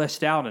Queenie's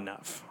fleshed out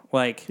enough.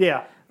 Like,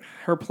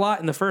 her plot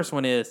in the first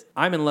one is,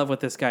 I'm in love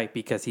with this guy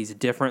because he's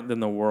different than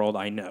the world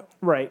I know.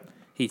 Right.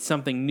 He's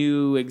something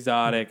new,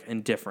 exotic,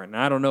 and different.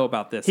 And I don't know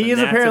about this. He is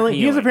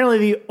apparently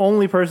the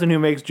only person who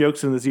makes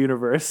jokes in this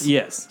universe.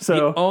 Yes.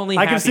 So the only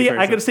I can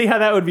person. see how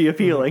that would be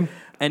appealing.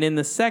 And in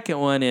the second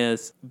one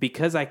is,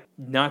 because I'm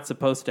not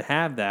supposed to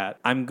have that,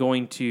 I'm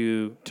going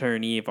to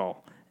turn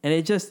evil. And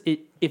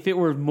if it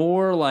were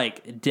more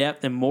like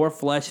depth and more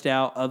fleshed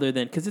out, other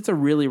than, because it's a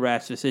really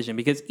rash decision.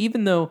 Because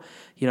even though,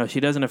 she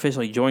doesn't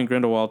officially join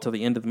Grindelwald till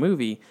the end of the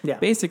movie,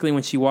 basically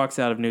when she walks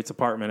out of Newt's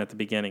apartment at the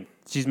beginning,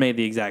 she's made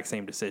the exact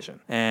same decision.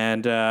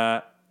 And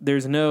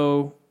there's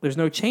no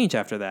change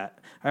after that.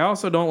 I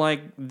also don't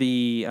like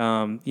the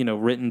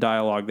written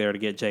dialogue there to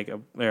get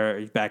Jacob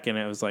back in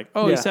it. It was like,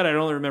 he said I'd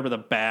only remember the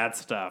bad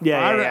stuff.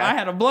 I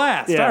had a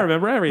blast. Yeah. I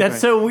remember everything.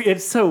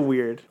 It's so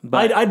weird.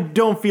 But I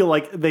don't feel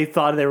like they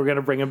thought they were going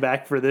to bring him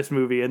back for this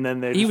movie, and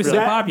then he was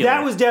so popular.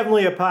 That was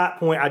definitely a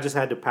point I just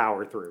had to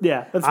power through.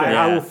 Yeah, that's fair.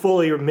 I will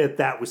fully admit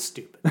that was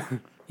stupid.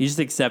 You just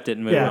accept it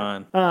and move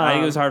on. I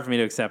think it was hard for me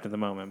to accept at the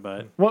moment,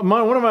 but one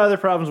of my other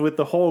problems with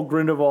the whole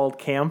Grindelwald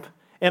camp.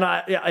 And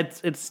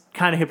it's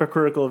kind of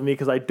hypocritical of me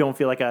because I don't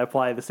feel like I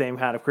apply the same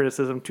kind of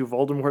criticism to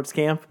Voldemort's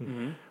camp.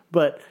 Mm-hmm.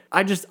 But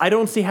I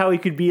don't see how he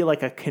could be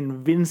like a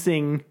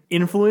convincing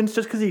influence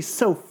just because he's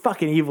so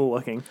fucking evil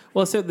looking.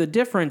 Well, so the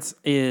difference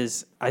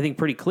is, I think,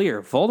 pretty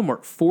clear.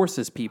 Voldemort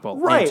forces people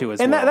into his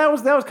and world.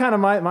 that was kind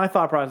of my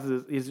thought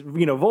process is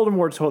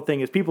Voldemort's whole thing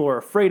is people are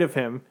afraid of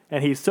him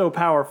and he's so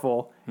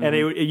powerful and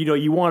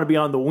you want to be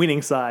on the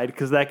winning side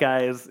because that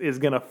guy is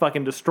gonna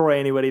fucking destroy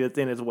anybody that's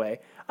in his way.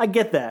 I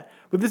get that,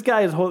 but this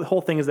guy's whole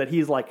thing is that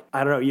he's like,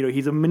 I don't know,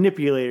 he's a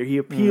manipulator. He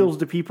appeals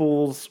to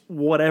people's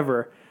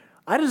whatever.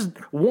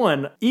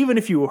 Even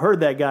if you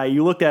heard that guy,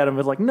 you looked at him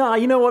as like, nah,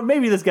 you know what?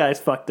 Maybe this guy's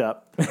fucked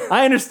up.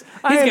 I understand.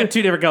 He's got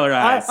two different color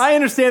eyes. I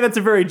understand that's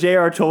a very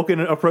J.R.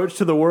 Tolkien approach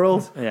to the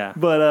world. Yeah.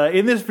 But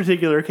in this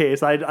particular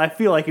case, I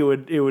feel like it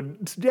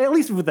would at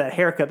least with that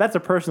haircut, that's a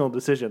personal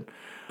decision.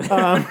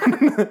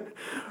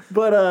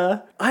 But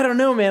I don't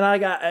know, man.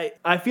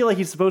 I feel like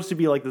he's supposed to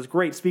be like this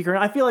great speaker,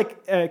 and I feel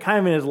like kind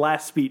of in his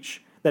last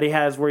speech that he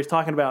has, where he's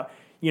talking about,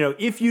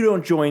 if you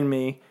don't join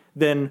me,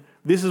 then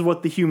this is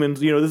what the humans,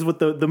 this is what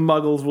the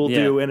Muggles will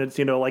do, and it's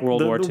like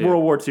World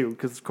War II,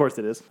 because of course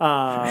it is.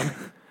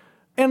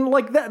 And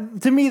like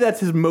that, to me, that's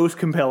his most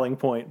compelling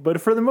point. But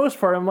for the most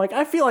part, I'm like,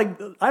 I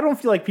don't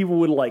feel like people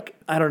would like,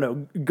 I don't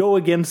know, go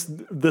against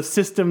the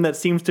system that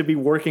seems to be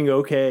working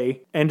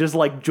okay and just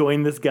like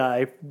join this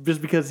guy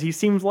just because he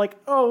seems like,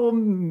 oh,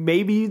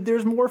 maybe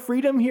there's more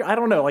freedom here. I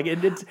don't know. Like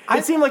it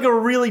seemed like a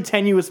really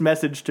tenuous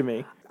message to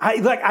me.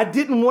 I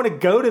didn't want to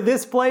go to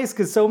this place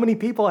because so many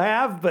people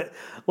have, but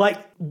like,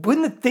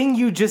 wouldn't the thing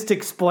you just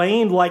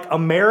explained, like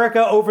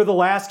America over the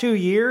last 2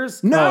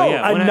 years? No,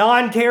 a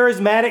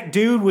non-charismatic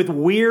dude with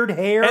weird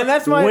hair, and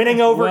that's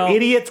winning over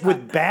idiots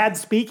with bad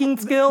speaking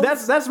skills.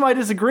 That's my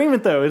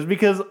disagreement, though, is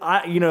because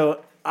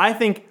I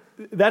think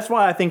that's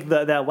why I think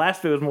that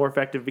last bit was more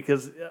effective,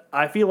 because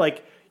I feel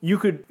like you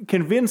could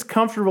convince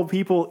comfortable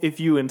people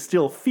if you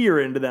instill fear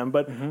into them,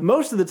 but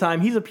most of the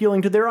time he's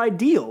appealing to their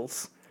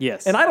ideals.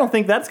 Yes. And I don't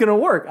think that's going to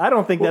work. I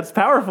don't think that's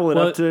powerful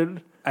enough to...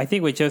 I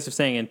think what Joseph's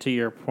saying, and to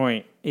your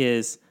point,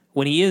 is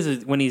when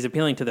he's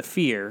appealing to the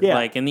fear,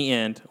 like in the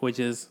end, which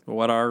is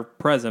what our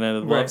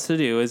president loves to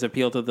do, is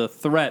appeal to the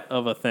threat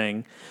of a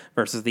thing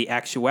versus the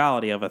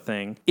actuality of a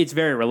thing. It's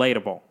very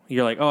relatable.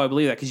 You're like, oh, I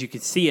believe that, because you can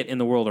see it in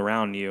the world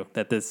around you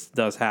that this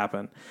does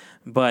happen.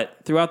 But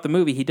throughout the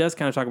movie, he does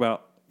kind of talk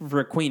about,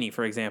 for Queenie,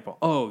 for example,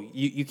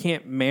 you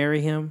can't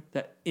marry him.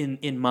 That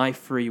in my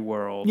free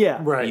world,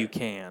 you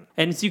can.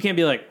 And so you can't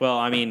be like, well,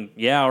 I mean,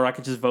 or I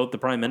could just vote the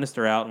prime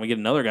minister out and we get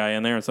another guy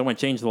in there and someone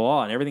change the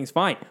law and everything's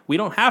fine. We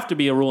don't have to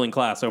be a ruling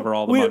class over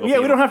all the Muggle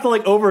people. We don't have to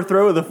like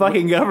overthrow the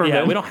fucking government.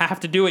 Yeah, we don't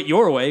have to do it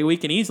your way. We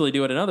can easily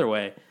do it another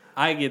way.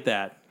 I get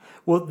that.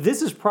 Well,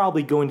 this is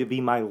probably going to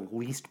be my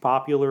least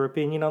popular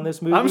opinion on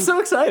this movie. I'm so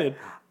excited.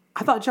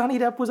 I thought Johnny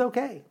Depp was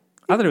okay.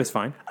 I thought it was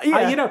fine.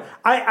 Yeah.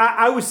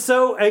 I was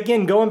so,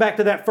 again, going back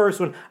to that first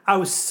one, I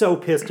was so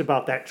pissed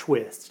about that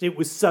twist. It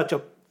was such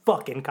a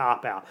fucking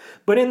cop-out.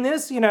 But in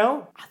this,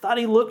 I thought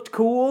he looked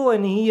cool,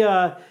 and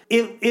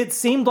it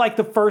seemed like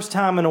the first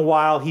time in a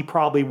while he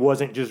probably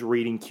wasn't just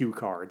reading cue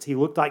cards. He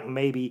looked like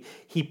maybe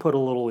he put a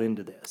little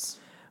into this.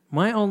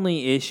 My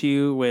only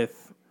issue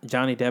with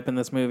Johnny Depp in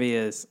this movie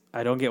is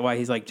I don't get why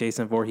he's like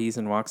Jason Voorhees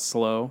and walks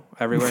slow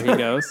everywhere he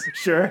goes.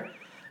 Sure.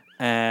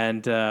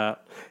 And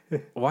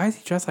why is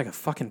he dressed like a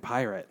fucking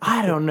pirate?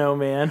 I don't know,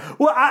 man.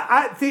 Well,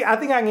 I think I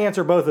can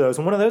answer both of those.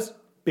 And one of those,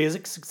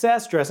 basic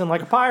success, dressing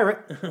like a pirate.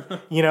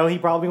 He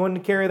probably wanted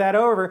to carry that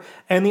over.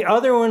 And the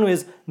other one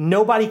was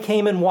nobody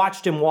came and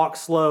watched him walk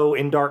slow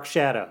in Dark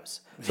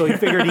Shadows. So he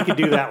figured he could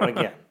do that one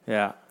again.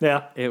 Yeah.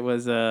 Yeah. It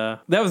was, that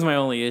was my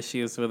only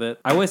issues with it.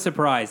 I was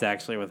surprised,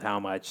 actually, with how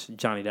much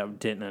Johnny Depp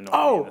didn't annoy me.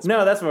 Oh, in this no,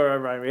 movie. that's what I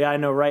remember. Yeah, I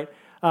know, right?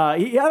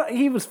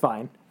 He was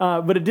fine.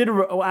 But it did,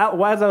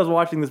 as I was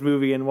watching this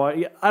movie, and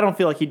I don't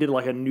feel like he did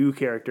like a new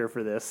character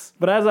for this.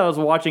 But as I was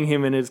watching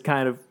him in his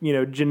kind of,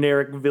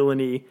 generic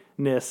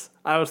villainy-ness,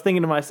 I was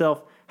thinking to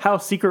myself, how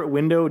Secret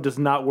Window does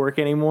not work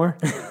anymore.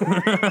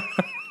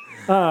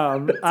 I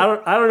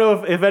don't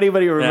know if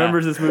anybody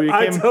remembers this movie.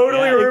 I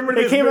totally remember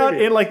this It came out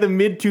movie. in like the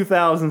mid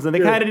 2000s, and they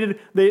kind of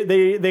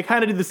did they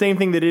kind of did the same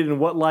thing they did in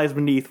What Lies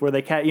Beneath, where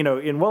they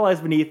in What Lies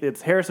Beneath,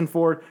 it's Harrison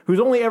Ford, who's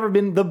only ever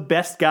been the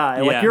best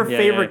guy, like your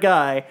favorite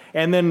guy,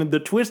 and then the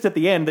twist at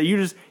the end that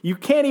you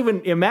can't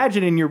even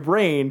imagine in your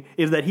brain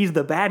is that he's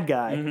the bad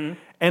guy. Mm-hmm.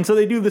 And so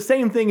they do the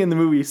same thing in the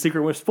movie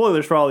Secret Window.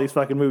 Spoilers for all these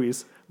fucking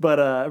movies. But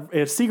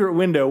a Secret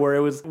Window, where it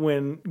was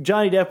when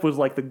Johnny Depp was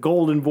like the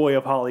golden boy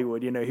of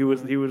Hollywood. He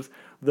was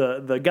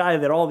the guy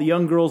that all the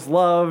young girls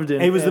loved.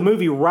 And It was the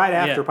movie right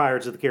after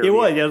Pirates of the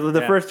Caribbean. It was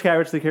the first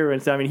Pirates of the Caribbean.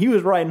 So, I mean, he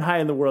was riding high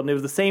in the world, and it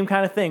was the same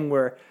kind of thing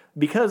where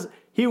because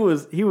he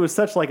was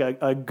such like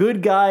a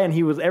good guy, and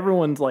he was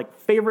everyone's like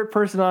favorite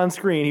person on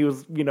screen. He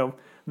was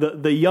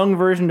the young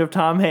version of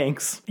Tom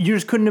Hanks. You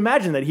just couldn't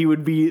imagine that he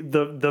would be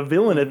the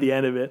villain at the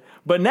end of it.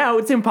 But now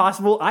it's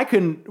impossible. I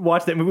couldn't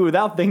watch that movie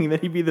without thinking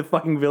that he'd be the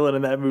fucking villain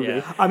in that movie.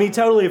 Yeah. I mean,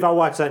 totally, if I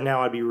watched that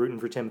now, I'd be rooting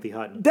for Timothy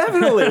Hutton.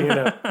 Definitely.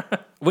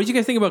 What did you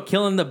guys think about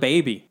killing the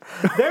baby?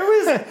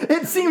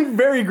 It seemed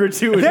very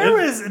gratuitous.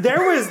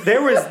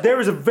 There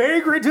was a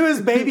very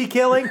gratuitous baby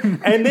killing,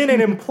 and then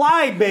an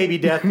implied baby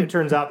death that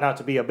turns out not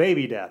to be a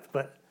baby death.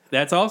 But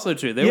That's also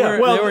true.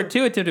 There were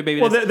two attempted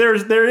baby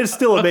deaths. there is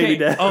still a baby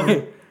death.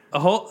 Okay.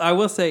 I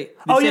will say.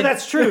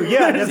 that's true.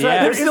 Yeah, that's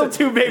right. There's still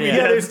two baby Yeah,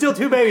 deaths. there's still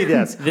two baby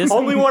deaths.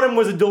 Only one of them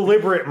was a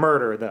deliberate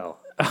murder, though.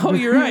 Oh,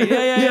 you're right.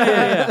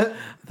 Yeah.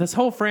 This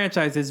whole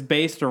franchise is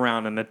based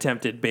around an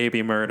attempted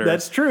baby murder.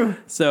 That's true.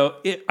 So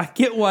I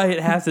get why it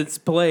has its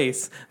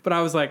place, but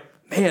I was like,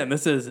 man,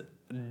 this is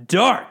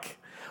dark.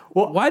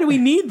 Well, why do we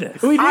need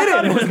this? We did I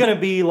thought it. it was going to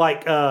be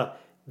like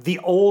the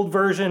old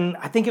version.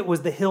 I think it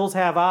was The Hills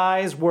Have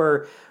Eyes,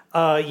 where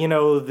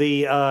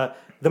the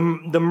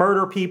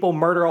murder people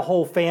murder a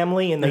whole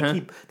family, and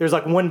they there's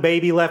like one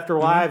baby left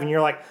alive, and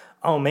you're like,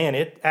 oh man,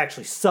 it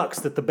actually sucks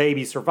that the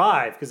baby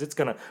survived because it's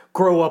going to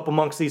grow up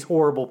amongst these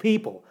horrible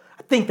people.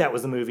 I think that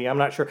was the movie. I'm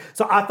not sure.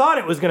 So I thought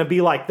it was going to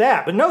be like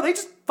that, but no, they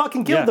just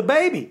fucking killed the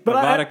baby. But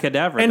Avada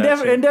Kedavra. And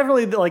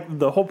definitely, like,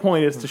 the whole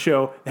point is to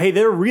show, hey,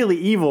 they're really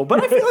evil.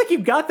 But I feel like you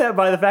got that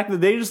by the fact that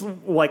they just,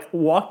 like,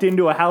 walked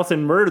into a house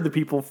and murdered the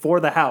people for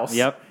the house.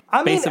 Yep.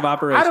 I mean, Base of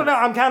operation. I don't know.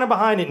 I'm kind of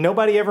behind it.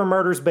 Nobody ever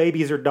murders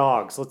babies or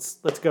dogs.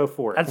 Let's go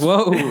for it.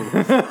 Whoa.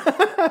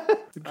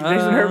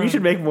 Jason Herb, you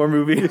should make more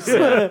movies.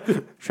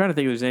 I'm trying to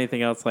think if there's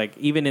anything else, like,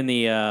 even in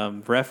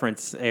the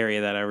reference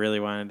area that I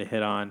really wanted to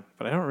hit on,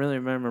 but I don't really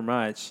remember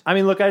much. I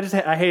mean, look, I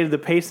hated the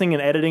pacing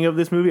and editing of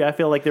this movie. I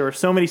feel like there were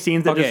so many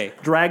scenes that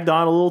just dragged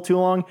on a little too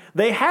long.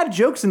 They had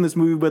jokes in this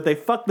movie, but they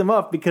fucked them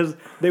up because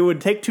they would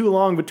take too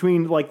long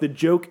between, like, the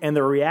joke and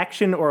the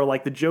reaction, or,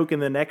 like, the joke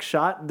and the next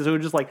shot. So it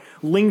would just, like,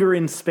 linger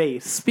in space.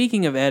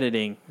 Speaking of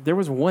editing, there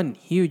was one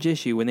huge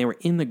issue when they were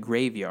in the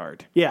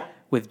graveyard. Yeah.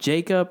 With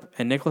Jacob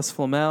and Nicholas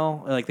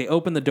Flamel, like they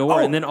opened the door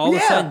and then all of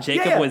a sudden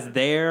Jacob was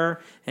there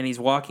and he's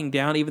walking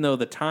down, even though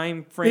the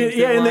time frame.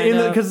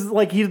 Because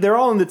like they're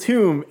all in the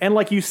tomb, and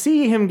like you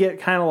see him get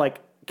kind of like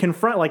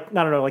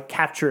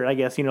captured, I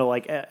guess,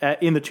 like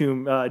in the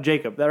tomb,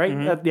 Jacob, right?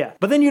 Mm-hmm. Yeah.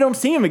 But then you don't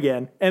see him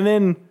again, and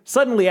then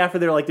suddenly after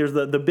there's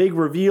the big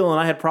reveal,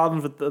 and I had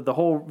problems with the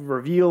whole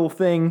reveal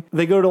thing.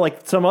 They go to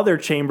like some other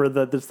chamber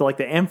that's like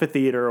the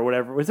amphitheater or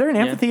whatever. Was there an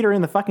amphitheater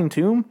in the fucking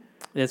tomb?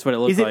 That's what it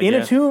looks like. Is it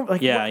in a tomb?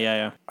 Like,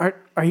 yeah.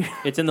 Are you?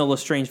 It's in the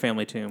Lestrange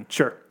family tomb.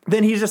 Sure.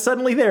 Then he's just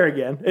suddenly there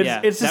again.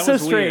 It's just so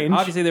strange. Weird.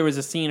 Obviously, there was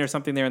a scene or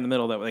something there in the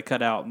middle that they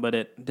cut out, but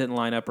it didn't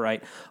line up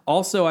right.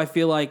 Also, I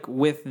feel like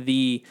with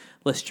the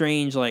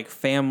Lestrange like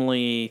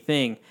family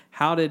thing,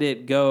 how did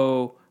it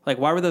go? Like,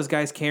 why were those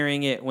guys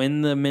carrying it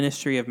when the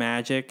Ministry of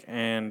Magic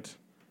and...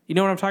 You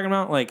know what I'm talking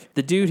about? Like,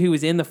 the dude who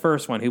was in the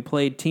first one, who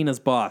played Tina's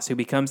boss, who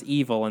becomes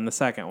evil in the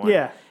second one.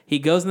 Yeah. He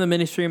goes in the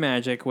Ministry of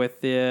Magic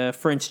with the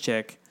French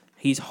chick,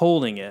 He's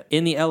holding it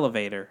in the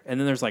elevator, and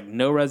then there's like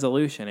no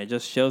resolution. It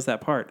just shows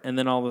that part, and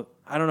then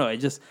I don't know. It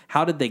just,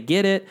 how did they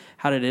get it?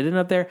 How did it end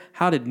up there?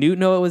 How did Newt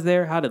know it was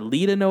there? How did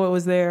Lita know it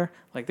was there?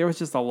 Like, there was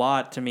just a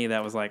lot to me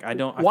that was like, I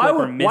feel like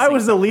we're missing why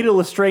was something. the Lita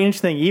Lestrange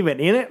thing even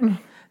in it?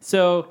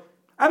 So,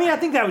 I mean, I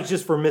think that was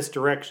just for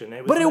misdirection.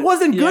 But it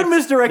wasn't good Yes,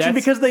 misdirection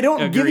that's because they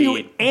don't give you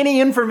agreed.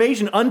 any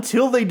information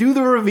until they do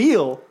the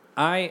reveal.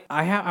 I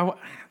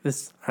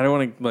don't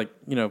want to, like,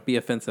 you know, be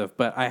offensive,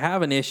 but I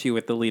have an issue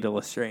with the Lita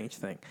Lestrange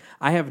thing.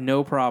 I have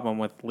no problem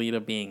with Lita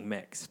being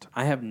mixed.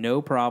 I have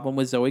no problem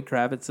with Zoe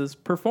Kravitz's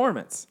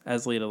performance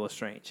as Lita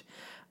Lestrange.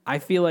 I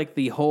feel like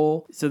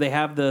so they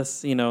have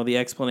this, you know, the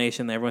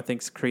explanation that everyone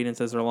thinks Credence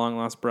is their long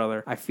lost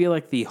brother. I feel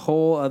like the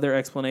whole other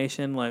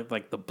explanation,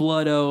 like the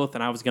blood oath,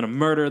 and I was going to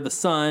murder the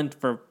son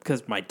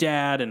because my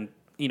dad, and,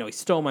 you know, he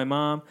stole my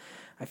mom.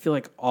 I feel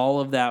like all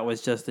of that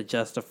was just to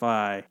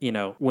justify, you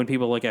know, when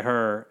people look at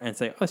her and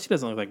say, oh, she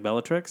doesn't look like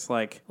Bellatrix.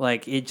 Like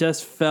it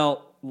just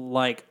felt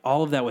like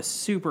all of that was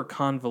super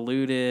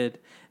convoluted,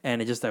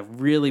 and it just a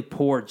really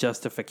poor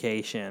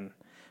justification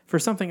for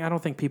something I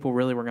don't think people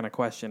really were going to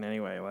question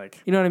anyway. Like,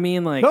 you know what I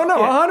mean? Like, No,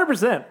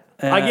 100%.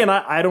 Again,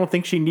 I don't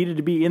think she needed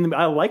to be in the.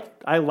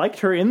 I liked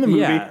her in the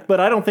movie, Yeah. but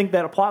I don't think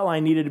that plot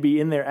line needed to be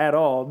in there at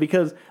all.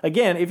 Because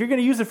again, if you're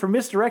going to use it for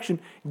misdirection,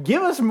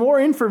 give us more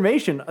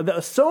information.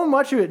 So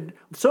much of it,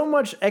 so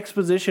much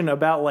exposition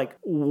about like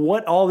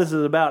what all this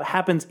is about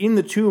happens in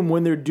the tomb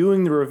when they're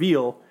doing the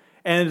reveal.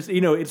 And it's, you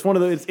know, it's one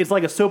of those. It's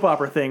like a soap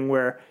opera thing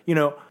where, you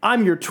know,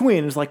 I'm your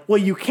twin. It's like, well,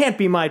 you can't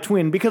be my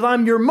twin because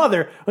I'm your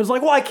mother. It's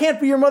like, well, I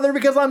can't be your mother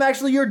because I'm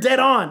actually your dead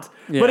aunt.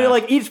 Yeah. But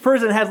like each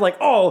person has like,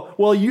 oh,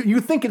 well, you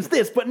think it's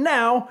this, but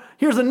now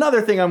here's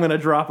another thing I'm going to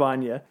drop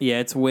on you. yeah,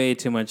 it's way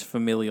too much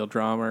familial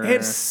drama.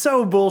 It's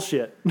so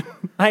bullshit.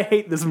 I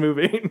hate this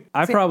movie.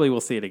 I probably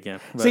will see it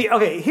again. But See,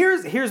 okay,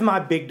 here's my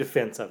big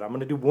defense of it. I'm going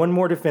to do one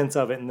more defense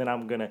of it, and then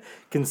I'm going to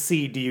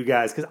concede to you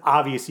guys, because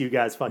obviously you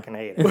guys fucking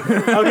hate it.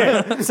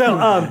 Okay, so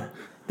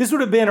this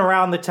would have been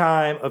around the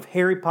time of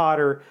Harry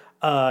Potter,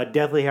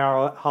 Deathly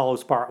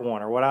Hallows Part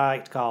 1, or what I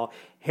like to call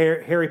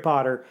Harry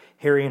Potter,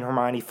 Harry and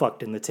Hermione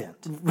fucked in the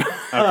tent.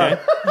 okay.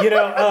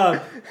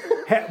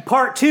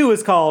 Part 2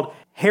 is called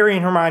Harry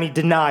and Hermione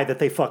deny that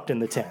they fucked in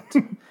the tent.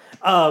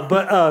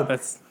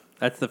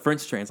 That's the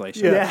French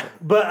translation. Yeah,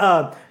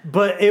 but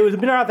it was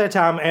been around that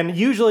time, and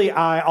usually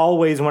I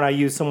always, when I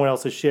use someone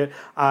else's shit,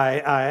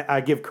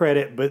 I give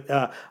credit, but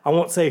I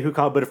won't say who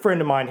called, but a friend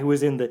of mine who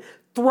was in the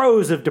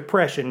throes of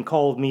depression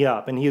called me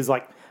up, and he was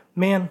like,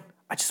 "Man,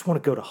 I just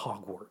want to go to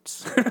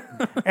Hogwarts,"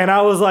 and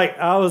I was like,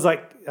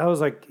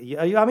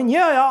 yeah, I mean,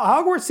 yeah,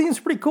 Hogwarts seems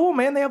pretty cool,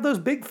 man. They have those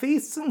big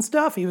feasts and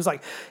stuff. He was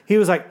like,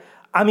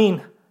 I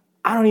mean,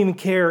 I don't even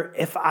care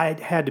if I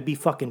had to be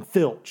fucking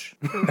Filch.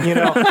 You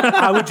know,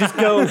 I would just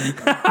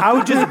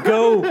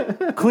go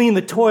clean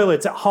the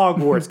toilets at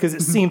Hogwarts because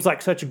it seems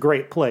like such a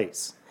great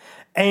place.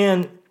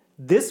 And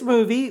this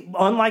movie,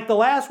 unlike the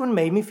last one,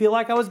 made me feel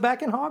like I was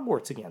back in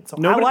Hogwarts again. So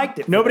I liked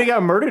it. Nobody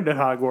got murdered at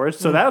Hogwarts,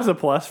 so that was a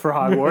plus for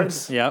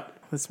Hogwarts. Yep.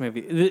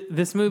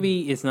 This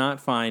movie is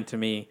not fine to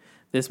me.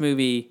 This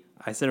movie,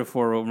 I said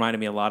before, reminded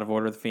me a lot of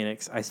Order of the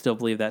Phoenix. I still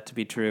believe that to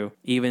be true,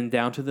 even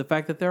down to the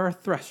fact that there are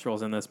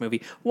Thestrals in this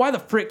movie. Why the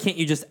frick can't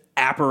you just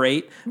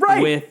apparate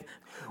with...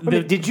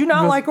 Did you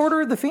not like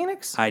Order of the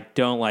Phoenix? I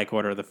don't like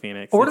Order of the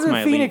Phoenix. Order It's of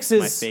the Phoenix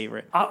is my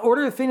favorite.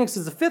 Order of the Phoenix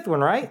is the fifth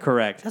one, right?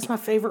 Correct. That's my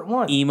favorite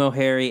one. Emo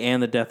Harry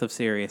and the Death of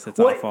Sirius. It's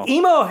awful.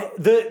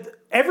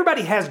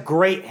 Everybody has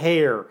great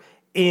hair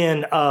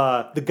in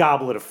the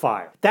Goblet of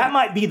Fire. That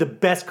might be the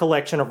best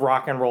collection of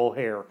rock and roll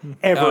hair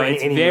ever. Oh, in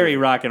it's any very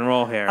movie. rock and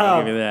roll hair.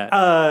 I'll give you that.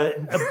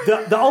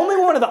 The only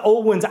one of the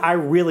old ones I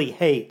really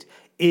hate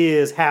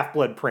is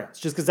Half-Blood Prince,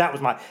 just because that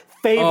was my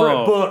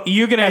favorite book.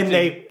 You're gonna have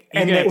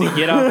and to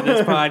get off of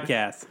this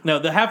podcast. No,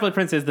 the Half-Blood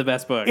Prince is the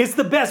best book. It's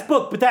the best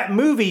book, but that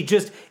movie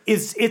just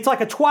is. It's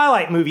like a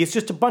Twilight movie. It's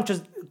just a bunch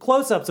of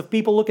close-ups of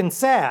people looking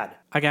sad.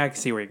 I can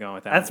see where you're going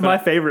with that. That's but my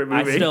favorite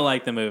movie. I still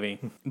like the movie.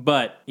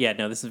 But, yeah,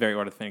 no, this is very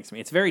Order of the Phoenix to me.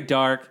 It's very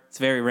dark. It's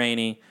very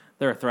rainy.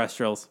 There are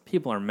Thestrals.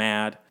 People are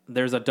mad.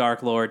 There's a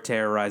Dark Lord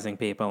terrorizing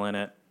people in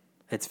it.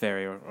 It's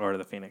very Order of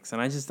the Phoenix.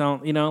 And I just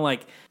don't,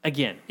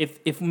 again,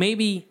 if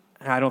maybe,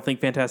 I don't think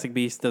Fantastic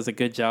Beasts does a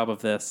good job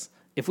of this.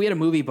 If we had a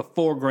movie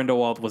before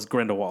Grindelwald was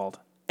Grindelwald,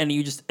 and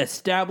you just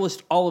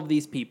established all of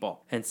these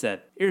people and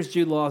said, here's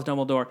Jude Law as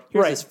Dumbledore,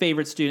 here's his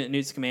favorite student,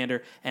 Newt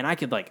Scamander, and I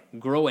could,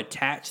 grow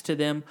attached to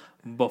them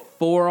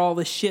before all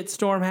the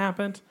shitstorm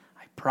happened,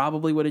 I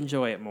probably would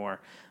enjoy it more.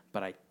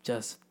 But I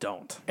just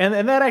don't. And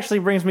that actually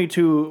brings me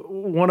to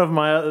one of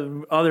my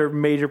other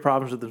major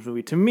problems with this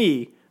movie. To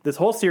me, this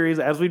whole series,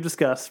 as we've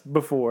discussed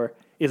before,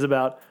 is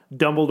about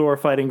Dumbledore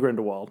fighting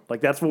Grindelwald.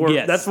 That's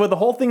what the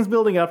whole thing's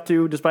building up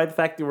to, despite the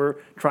fact that we're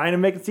trying to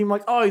make it seem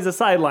like, oh, he's a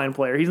sideline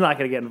player. He's not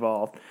going to get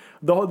involved.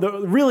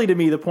 Really, to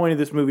me, the point of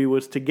this movie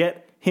was to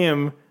get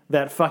him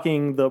that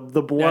fucking the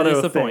blood That is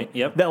oath the thing. point,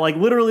 yep. That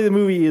literally the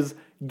movie is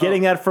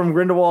getting that from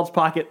Grindelwald's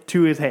pocket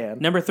to his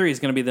hand. Number 3 is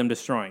going to be them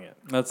destroying it.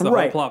 That's the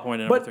whole plot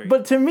point of number 3.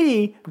 But to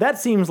me, that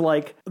seems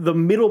like the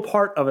middle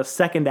part of a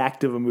second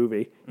act of a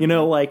movie. You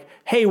know, like,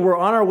 hey, we're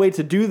on our way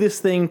to do this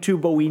thing too,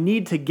 but we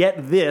need to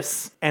get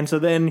this. And so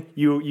then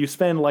you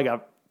spend like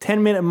a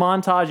 10-minute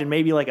montage and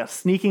maybe like a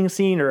sneaking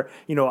scene or,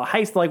 you know, a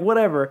heist, like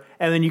whatever.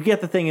 And then you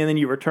get the thing and then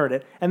you return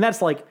it. And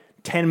that's like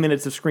 10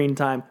 minutes of screen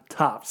time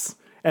tops.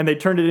 And they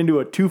turned it into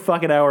a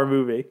 2-fucking-hour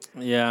movie.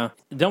 Yeah.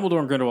 Dumbledore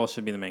and Grindelwald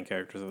should be the main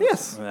characters of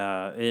this.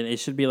 Yes. It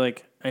should be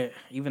like,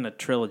 even a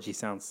trilogy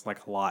sounds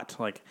like a lot.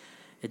 Like,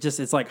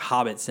 it's like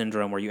Hobbit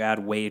syndrome where you add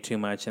way too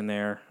much in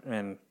there.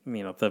 And,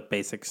 you know, the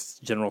basic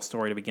general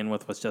story to begin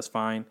with was just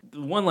fine.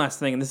 One last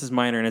thing, and this is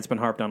minor and it's been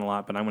harped on a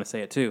lot, but I'm going to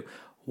say it too.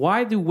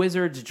 Why do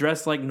wizards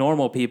dress like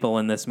normal people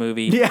in this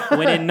movie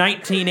when in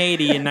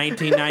 1980 and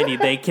 1990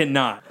 they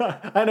cannot?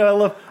 I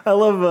know. I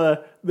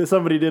love that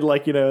somebody did,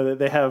 like, you know, that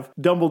they have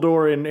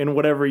Dumbledore in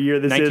whatever year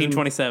this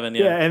 1927,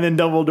 is. Yeah, and then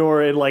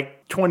Dumbledore in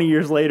like 20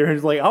 years later, and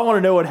he's like, I want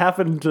to know what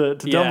happened to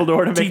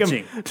Dumbledore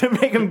to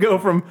make him go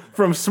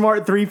from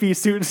smart 3-piece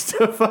suits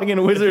to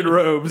fucking wizard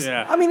robes.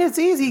 Yeah. I mean, it's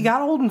easy. He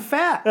got old and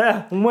fat.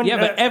 Yeah.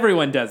 But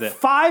everyone does it.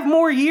 5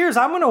 more years,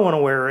 I'm going to want to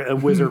wear a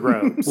wizard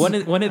robes. One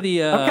of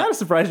the I'm kind of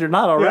surprised you're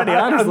not already,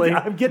 honestly.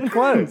 I'm getting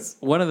close.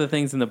 One of the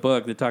things in the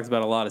book that talks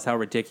about a lot is how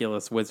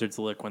ridiculous wizards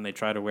look when they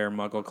try to wear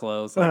Muggle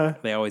clothes.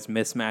 Like, they always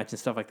mismatch and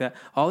stuff like that.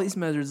 All these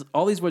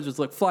wizards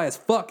look fly as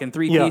fuck in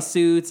 3-piece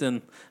suits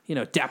and, you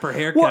know, dapper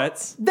haircuts.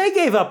 Well, they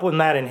gave up on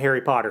that in Harry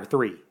Potter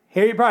 3.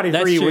 Harry Potter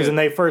That's 3 true. was when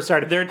they first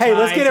started. Their Hey,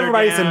 let's ties get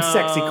everybody are some down.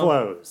 sexy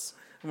clothes.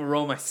 I'm gonna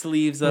roll my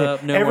sleeves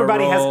up. No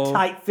Everybody more roll. has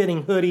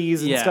tight-fitting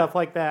hoodies and Yeah. stuff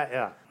like that.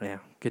 Yeah. Yeah,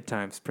 good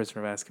times.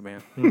 Prisoner of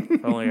Azkaban.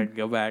 If only I could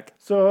go back.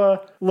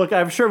 So, look,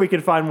 I'm sure we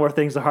could find more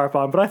things to harp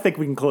on, but I think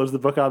we can close the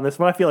book on this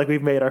one. I feel like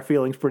we've made our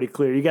feelings pretty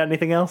clear. You got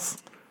anything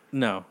else?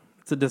 No,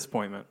 it's a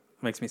disappointment.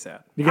 Makes me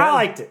sad. I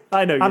liked it.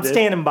 I know you I'm did.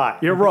 standing by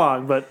it. You're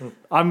wrong, but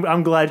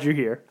I'm glad you're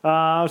here.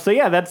 So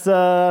yeah, that's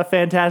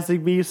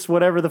Fantastic Beasts,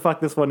 whatever the fuck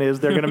this one is.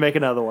 They're gonna make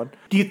another one.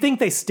 Do you think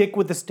they stick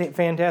with the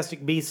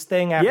Fantastic Beasts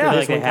thing after Yeah,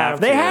 this they one? have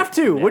They have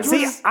to. Which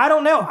See, was I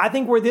don't know. I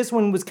think where this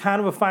one was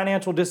kind of a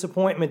financial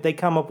disappointment, they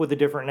come up with a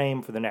different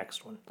name for the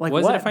next one. like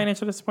Was what? it a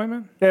financial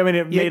disappointment? I mean,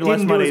 it It made less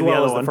didn't do money as than well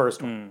the as other one. the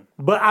first one.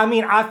 But I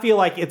mean, I feel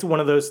like it's one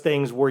of those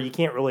things where you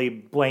can't really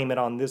blame it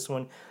on this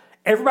one.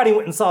 Everybody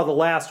went and saw the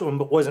last one,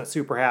 but wasn't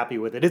super happy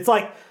with it. It's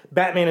like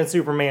Batman and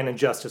Superman and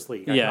Justice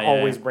League. I can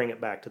always bring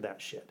it back to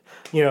that shit.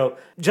 You know,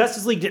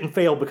 Justice League didn't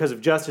fail because of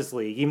Justice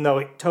League, even though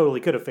it totally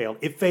could have failed.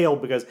 It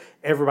failed because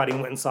everybody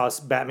went and saw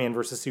Batman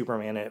versus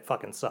Superman, and it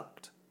fucking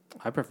sucked.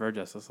 I prefer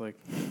Justice League.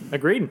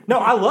 Agreed. No,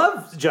 I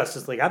love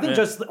Justice League. I think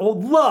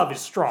love is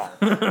strong.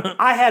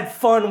 I had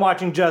fun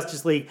watching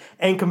Justice League,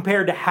 and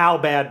compared to how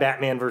bad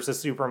Batman versus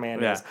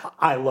Superman is,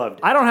 I loved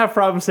it. I don't have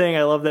problems saying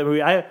I love that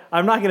movie.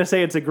 I'm not going to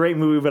say it's a great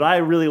movie, but I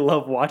really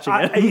love watching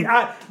it.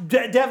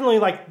 Definitely,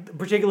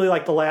 particularly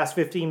the last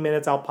 15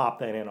 minutes, I'll pop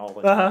that in all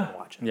the time and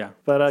watch it. Yeah.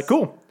 But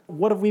cool.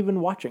 What have we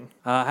been watching?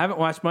 I haven't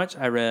watched much.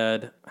 I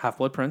read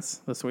Half-Blood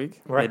Prince this week.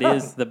 Right. It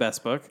is the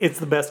best book. It's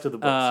the best of the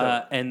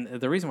books. And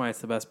the reason why it's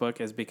the best book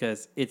is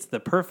because it's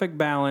the perfect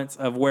balance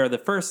of where the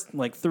first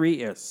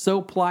 3 are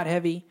so plot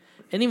heavy,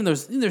 and even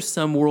there's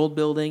some world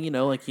building. You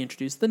know, like you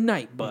introduce the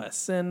Night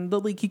Bus and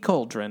the Leaky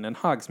Cauldron and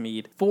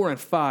Hogsmeade. 4 and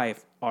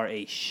 5 are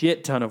a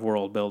shit ton of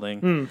world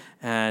building,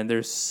 and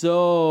there's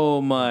so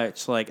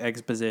much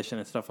exposition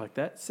and stuff like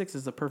that. 6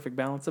 is the perfect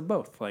balance of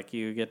both.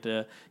 You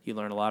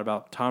learn a lot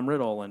about Tom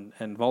Riddle and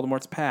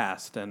Voldemort's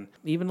past, and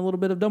even a little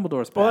bit of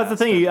Dumbledore's past. Well, that's the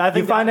thing. I You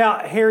think find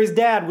out Harry's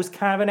dad was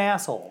kind of an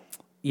asshole.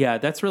 Yeah,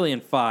 that's really in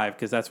 5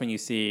 because that's when you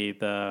see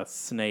the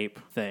Snape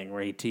thing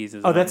where he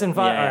teases. Oh, that's in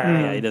 5?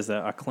 Yeah, he does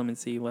a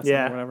clemency lesson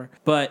or whatever.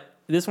 But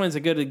this one's a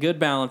good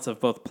balance of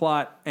both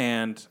plot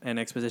and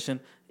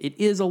exposition. It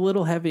is a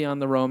little heavy on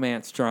the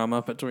romance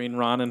drama between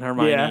Ron and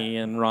Hermione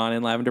and Ron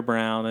and Lavender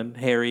Brown and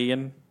Harry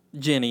and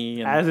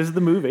Ginny. And, as is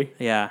the movie.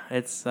 yeah,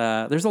 it's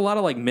there's a lot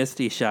of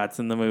misty shots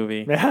in the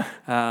movie.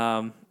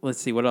 Yeah. Let's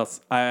see what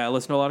else. I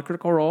listen to a lot of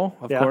Critical Role,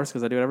 of Yeah. course,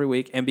 because I do it every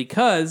week, and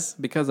because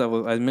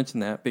I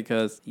mentioned that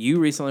because you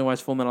recently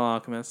watched Full Metal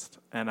Alchemist,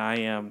 and I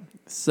am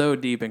so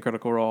deep in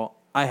Critical Role,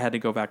 I had to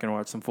go back and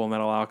watch some Full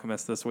Metal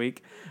Alchemist this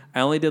week. I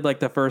only did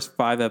the first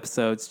 5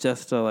 episodes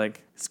just to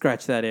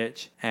scratch that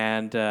itch,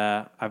 and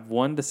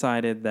I've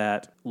decided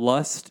that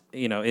Lust,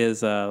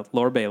 is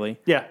Laura Bailey.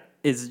 Yeah.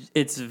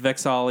 It's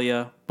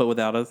Vexalia, but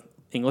without an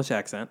English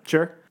accent.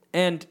 Sure.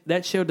 And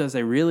that show does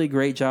a really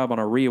great job on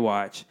a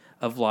rewatch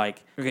of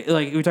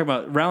we talk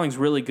about Rowling's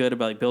really good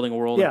about building a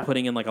world and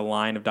putting in a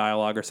line of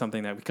dialogue or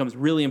something that becomes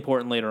really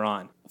important later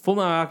on. Full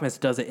Metal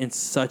Alchemist does it in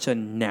such a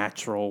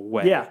natural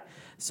way. Yeah.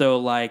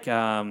 So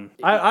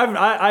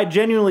I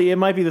genuinely, it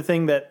might be the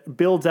thing that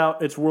builds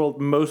out its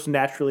world most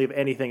naturally of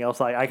anything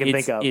else I can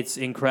think of. It's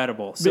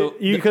incredible. So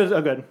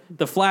good.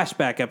 the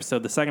flashback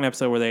episode, the second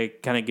episode where they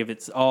kind of give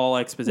its all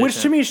exposition,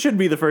 Which to me should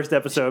be the first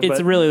episode. it's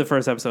but really the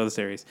first episode of the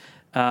series.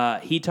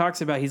 He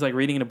talks about he's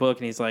reading in a book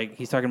and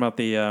he's talking about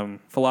the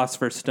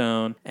Philosopher's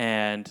Stone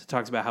and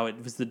talks about how it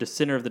was the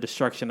center of the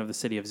destruction of the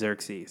city of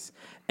Xerxes.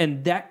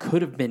 And that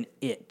could have been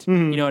it.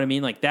 You know what I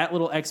mean? Like that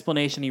little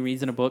explanation he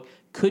reads in a book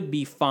could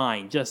be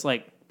fine, just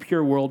like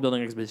pure world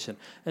building exposition.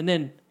 And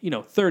then,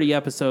 30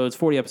 episodes,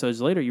 40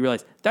 episodes later, you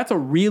realize that's a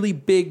really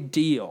big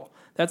deal.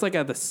 That's like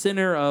at the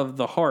center of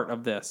the heart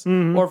of this.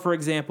 Or for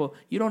example,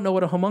 you don't know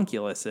what a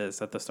homunculus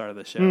is at the start of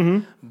the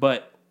show.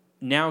 But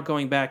now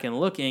going back and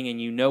looking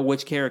and you know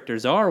which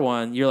characters are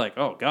one, you're like,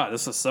 oh God,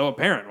 this is so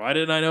apparent. Why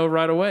didn't I know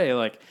right away?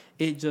 Like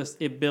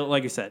it built,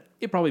 like you said,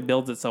 it probably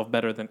builds itself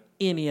better than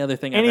any other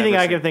thing Anything I've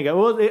I ever can think of.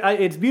 Well,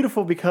 it's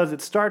beautiful because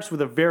it starts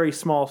with a very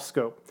small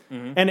scope.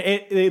 And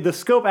the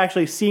scope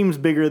actually seems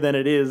bigger than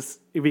it is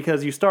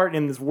because you start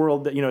in this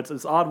world that, it's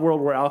this odd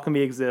world where alchemy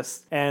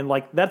exists. And,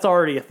 that's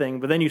already a thing.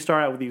 But then you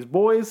start out with these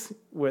boys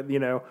with,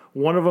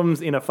 one of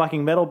them's in a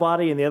fucking metal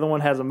body and the other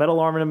one has a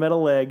metal arm and a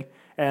metal leg.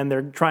 And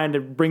they're trying to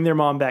bring their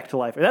mom back to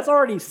life. And that's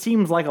already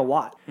seems like a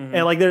lot. And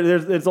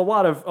there's a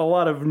lot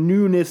of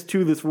newness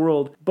to this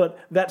world, but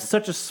that's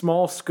such a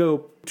small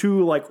scope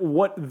to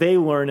what they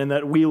learn and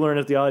that we learn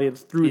as the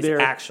audience through their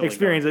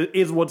experience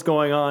is what's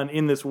going on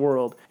in this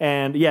world.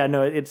 And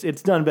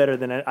it's done better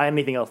than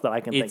anything else that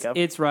I can think of.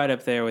 It's right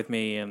up there with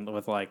me and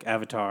with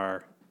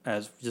Avatar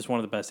as just one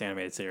of the best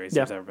animated series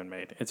that's ever been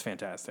made. It's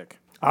fantastic.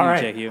 All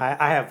right,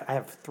 I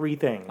have three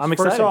things. I'm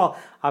excited. First of all,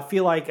 I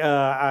feel like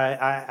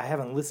I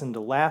haven't listened to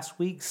last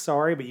week.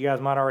 Sorry, but you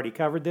guys might have already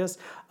covered this.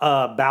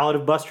 Ballad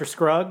of Buster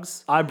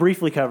Scruggs. I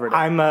briefly covered it.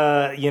 I'm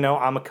a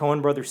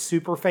Coen Brothers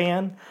super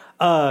fan.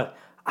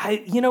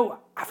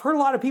 I've heard a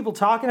lot of people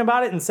talking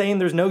about it and saying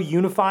there's no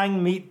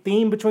unifying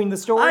theme between the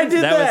stories. I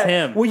did that. That was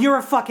him. Well, you're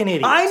a fucking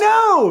idiot. I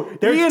know.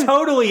 There's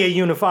totally a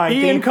unifying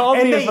Ian theme. called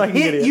and me a they fucking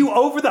hit idiot. you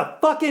over the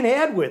fucking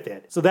head with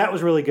it. So that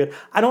was really good.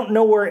 I don't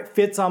know where it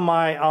fits on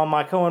my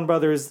Coen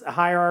Brothers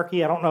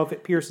hierarchy. I don't know if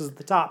it pierces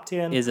the top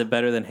 10. Is it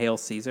better than Hail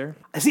Caesar?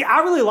 See, I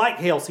really like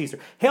Hail Caesar.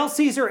 Hail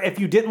Caesar, if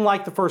you didn't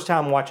like the first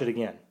time, watch it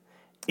again.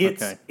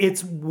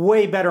 It's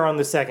way better on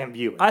the second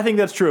viewing. I think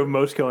that's true of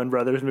most Coen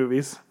Brothers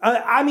movies.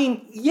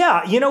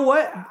 Yeah, you know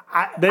what?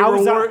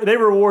 They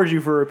reward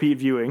you for repeat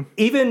viewing.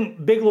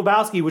 Even Big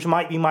Lebowski, which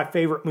might be my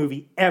favorite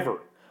movie ever,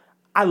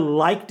 I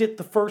liked it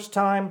the first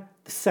time.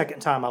 The second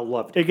time, I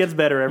loved it. It gets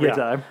better every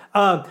time.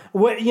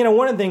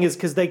 One of the things is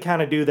because they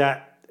kind of do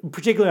that,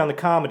 particularly on the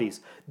comedies.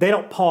 They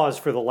don't pause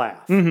for the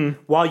laugh.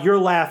 While you're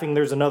laughing,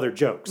 there's another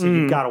joke, so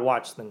you've got to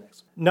watch the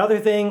next. Another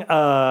thing,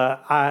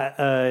 have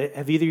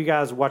either of you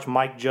guys watched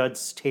Mike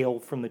Judd's Tale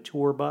from the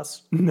Tour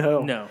Bus?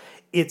 No.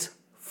 It's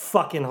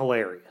fucking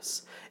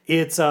hilarious.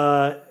 It's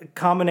a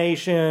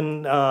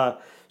combination,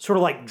 sort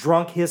of like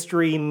drunk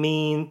history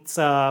meets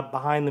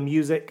behind the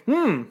music.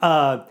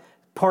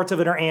 Parts of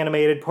it are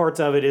animated, parts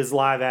of it is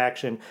live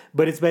action.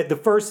 But the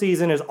first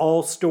season is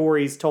all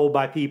stories told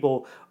by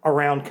people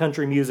around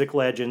country music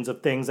legends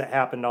of things that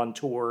happened on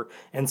tour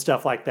and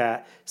stuff like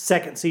that.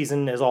 Second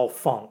season is all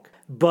funk.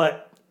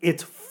 But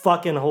it's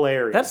fucking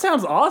hilarious. That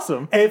sounds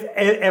awesome. If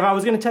I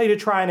was going to tell you to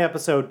try an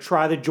episode,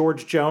 try the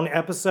George Jones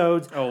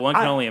episodes. Oh, one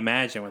can only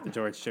imagine what the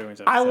George Jones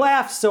episode. I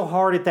laughed so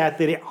hard at that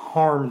it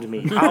harmed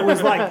me. I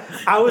was like,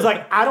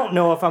 I don't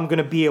know if I'm going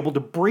to be able to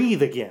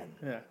breathe again.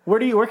 Yeah. Where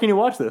can you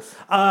watch this?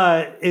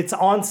 It's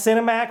on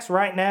Cinemax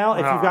right now.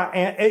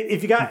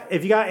 If you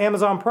got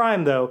Amazon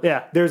Prime though,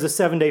 there's a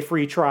 7-day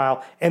free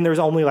trial and there's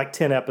only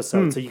 10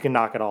 episodes, so you can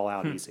knock it all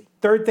out easy.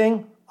 Third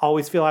thing.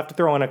 Always feel I have to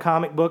throw in a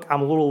comic book. I'm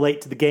a little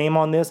late to the game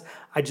on this.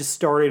 I just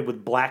started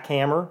with Black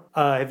Hammer.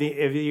 Have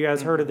you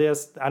guys heard of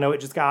this? I know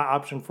it just got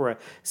option for a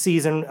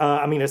series,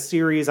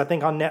 I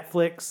think on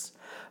Netflix.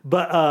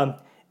 But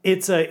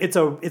it's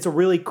a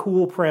really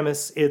cool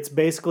premise. It's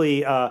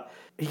basically, are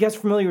you guys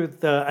familiar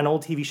with an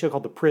old TV show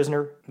called The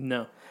Prisoner?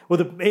 No. Well,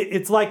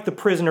 it's like The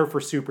Prisoner for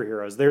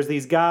superheroes. There's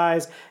these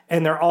guys,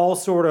 and they're all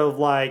sort of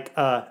like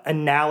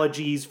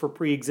analogies for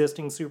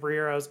pre-existing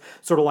superheroes,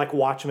 sort of like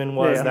Watchmen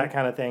was, that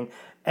kind of thing.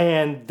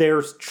 And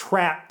they're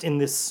trapped in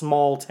this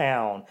small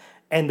town,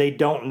 and they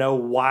don't know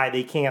why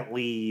they can't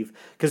leave,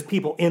 because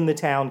people in the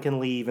town can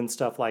leave and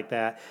stuff like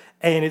that.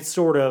 And it's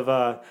sort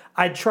of,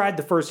 I tried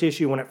the first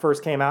issue when it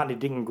first came out, and it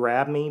didn't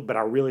grab me, but I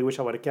really wish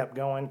I would have kept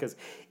going, because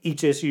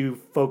each issue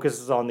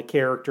focuses on the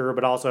character,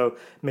 but also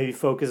maybe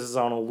focuses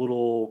on a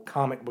little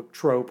comic book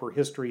trope or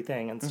history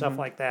thing and stuff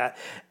like that.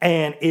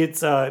 And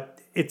it's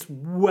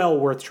well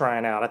worth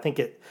trying out. I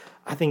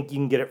think you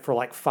can get it for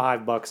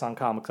 $5 on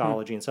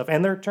Comixology and stuff,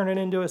 and they're turning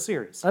it into a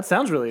series. That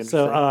sounds really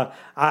interesting. So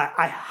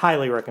I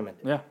highly recommend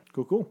it. Yeah,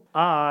 cool.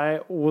 I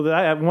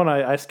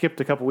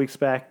skipped a couple weeks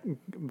back,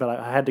 but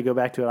I had to go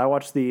back to it. I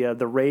watched the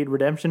Raid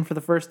Redemption for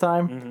the first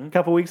time a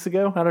couple weeks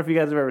ago. I don't know if you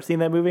guys have ever seen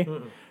that movie.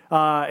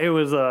 It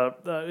was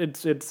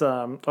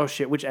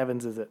which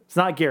Evans is it? It's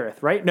not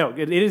Gareth, right? No,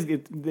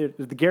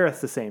 the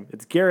Gareth's the same.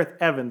 It's Gareth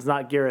Evans,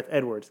 not Gareth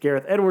Edwards.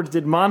 Gareth Edwards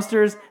did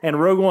Monsters, and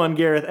Rogue One.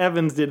 Gareth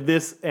Evans did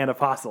this and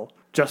Apostle.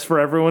 Just for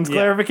everyone's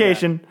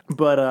clarification. Yeah.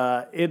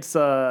 But it's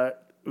I'm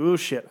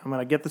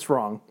gonna get this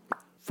wrong.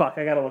 Fuck,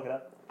 I gotta look it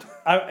up.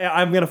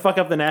 I'm gonna fuck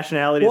up the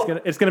nationality. Well,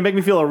 It's gonna make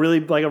me feel a really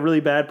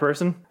bad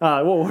person.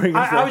 What were you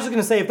gonna say? I was just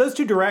going to say, if those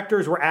two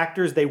directors were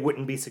actors, they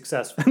wouldn't be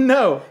successful.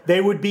 No.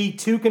 They would be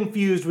too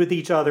confused with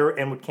each other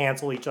and would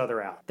cancel each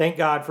other out. Thank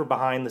God for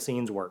behind the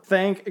scenes work.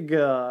 Thank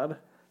God.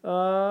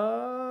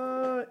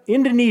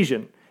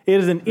 Indonesian. It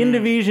is an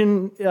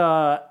Indonesian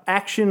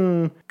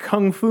action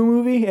kung fu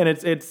movie, and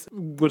it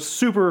was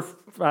super,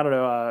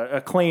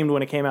 acclaimed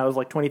when it came out. It was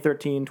like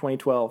 2013,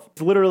 2012.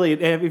 It's literally,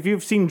 if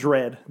you've seen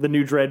Dredd, the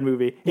new Dredd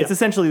movie, it's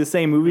essentially the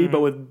same movie,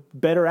 but with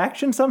better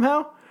action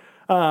somehow.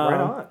 Right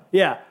on.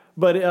 Yeah.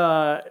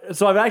 But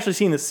so I've actually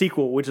seen the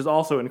sequel, which is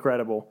also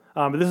incredible.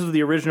 But this is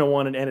the original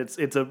one, and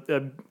it's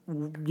a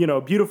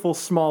beautiful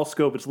small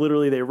scope. It's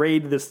literally they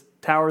raid this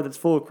tower that's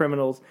full of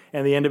criminals,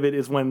 and the end of it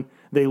is when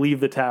they leave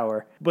the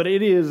tower. But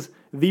it is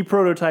the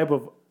prototype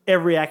of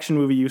every action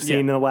movie you've seen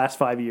in the last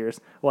 5 years.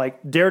 Like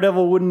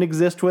Daredevil wouldn't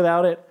exist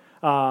without it.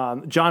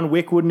 John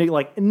Wick wouldn't,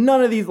 like,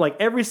 none of these, like,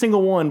 every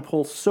single one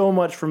pulls so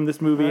much from this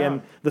movie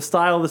and the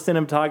style of the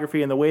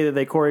cinematography and the way that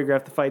they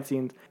choreograph the fight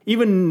scenes.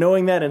 Even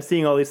knowing that and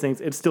seeing all these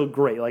things, it's still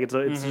great. Like,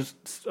 it's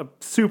just a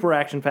super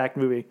action-packed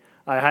movie.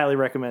 I highly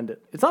recommend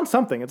it. It's on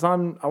something. It's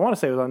on, I want to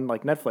say it was on,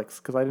 like, Netflix,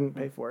 because I didn't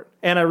pay for it.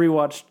 And I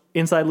rewatched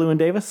Inside Llewyn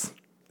Davis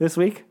this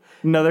week.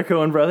 Another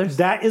Coen Brothers.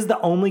 That is the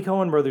only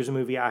Coen Brothers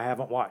movie I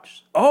haven't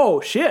watched. Oh,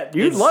 shit.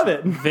 You'd love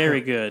it. Very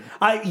good.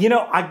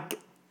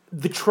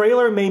 The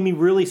trailer made me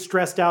really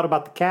stressed out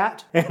about the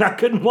cat, and I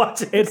couldn't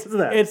watch it.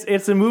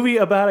 It's a movie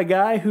about a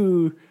guy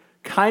who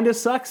kind of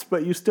sucks,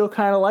 but you still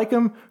kind of like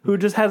him, who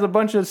just has a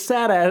bunch of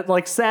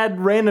sad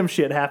random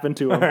shit happen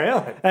to him.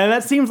 Really? And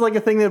that seems like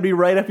a thing that would be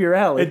right up your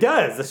alley. It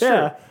does. That's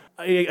true.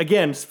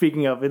 Again,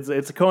 speaking of, it's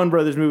a Coen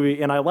Brothers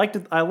movie, and I liked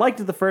it. I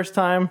liked it the first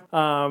time.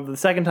 The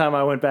second time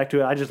I went back to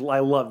it, I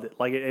loved it.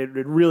 Like it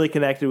really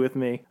connected with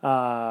me.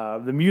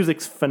 The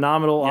music's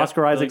phenomenal. Yep,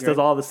 Oscar really Isaacs does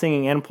all the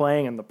singing and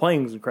playing, and the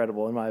playing's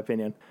incredible in my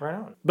opinion. Right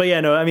on. But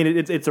yeah, no, I mean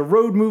it's a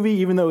road movie,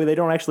 even though they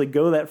don't actually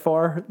go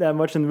that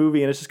much in the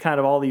movie, and it's just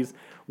kind of all these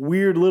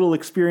weird little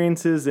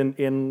experiences in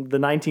the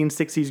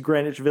 1960s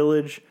Greenwich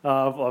Village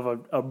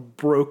of a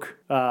broke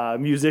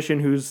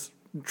musician who's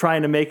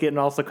trying to make it and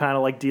also kind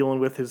of like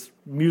dealing with his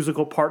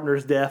musical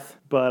partner's death.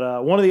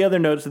 But one of the other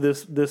notes of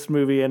this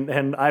movie,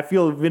 and I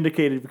feel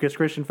vindicated because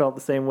Christian felt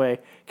the same way.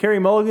 Carey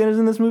Mulligan is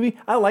in this movie.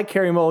 I like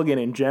Carey Mulligan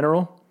in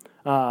general.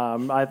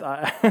 I've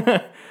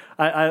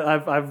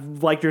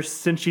liked her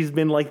since she's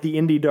been like the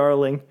indie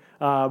darling.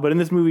 But in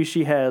this movie,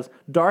 she has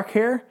dark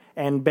hair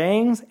and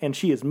bangs, and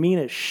she is mean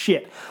as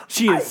shit.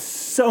 She is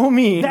so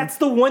mean. That's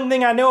the one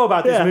thing I know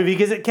about this movie,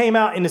 because it came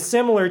out in a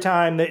similar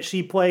time that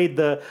she played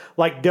the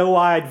like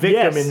doe-eyed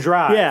victim in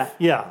Drive.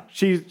 Yeah.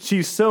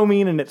 She's so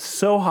mean, and it's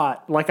so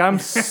hot. Like, I'm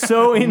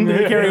so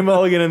into Carey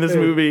Mulligan in this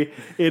movie.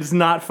 It's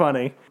not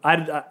funny. I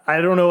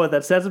don't know what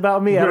that says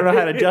about me. I don't know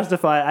how to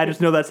justify it. I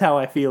just know that's how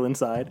I feel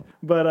inside.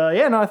 But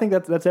I think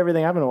that's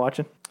everything I've been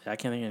watching. I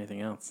can't think of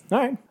anything else. All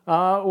right.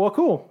 Well,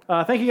 cool.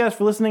 Thank you guys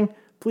for listening.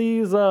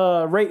 Please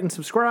rate and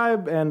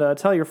subscribe, and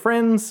tell your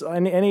friends,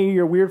 any of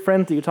your weird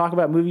friends that you talk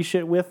about movie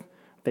shit with.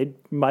 They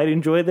might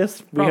enjoy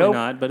this. We Probably hope.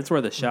 not, but it's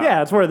worth a shot.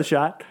 Yeah, it's worth a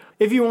shot.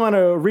 If you want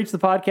to reach the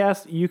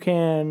podcast, you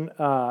can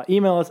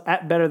email us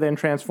at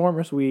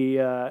BetterThanTransformers. We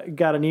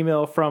got an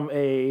email from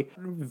a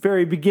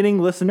very beginning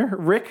listener,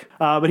 Rick,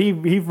 but he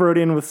wrote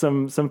in with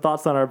some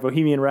thoughts on our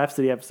Bohemian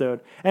Rhapsody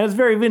episode, and it's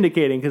very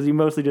vindicating because he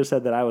mostly just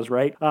said that I was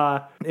right.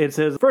 It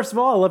says, first of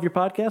all, I love your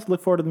podcast.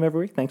 Look forward to them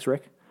every week. Thanks,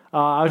 Rick.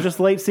 I was just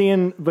late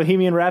seeing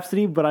Bohemian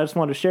Rhapsody, but I just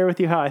wanted to share with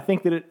you how I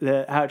think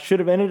that how it should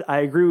have ended. I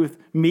agree with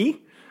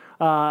me.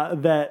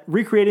 That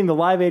recreating the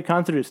Live Aid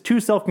concert is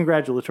too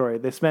self-congratulatory.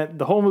 They spent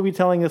the whole movie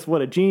telling us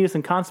what a genius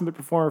and consummate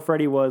performer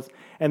Freddie was,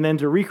 and then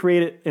to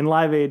recreate it in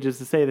Live Aid is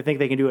to say they think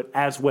they can do it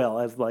as well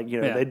as they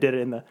did it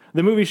in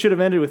the movie. Should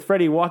have ended with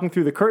Freddie walking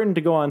through the curtain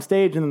to go on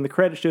stage, and then the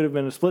credits should have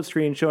been a split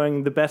screen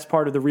showing the best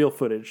part of the real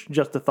footage.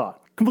 Just a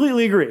thought.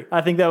 Completely agree.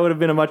 I think that would have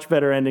been a much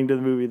better ending to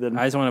the movie than...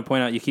 I just want to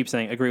point out, you keep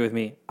saying, agree with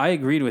me. I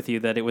agreed with you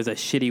that it was a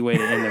shitty way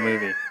to end the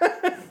movie.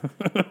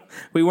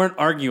 We weren't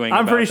arguing.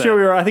 I'm pretty sure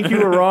we were. I think you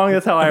were wrong.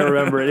 That's how I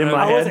remember it in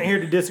my head. I wasn't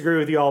here to disagree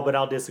with you all, but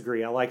I'll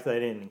disagree. I like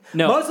that ending.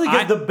 No, mostly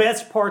because the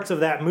best parts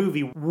of that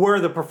movie were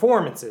the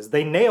performances.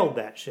 They nailed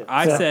that shit.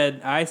 I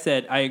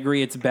said I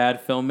agree it's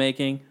bad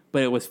filmmaking,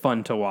 but it was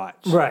fun to watch.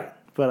 Right.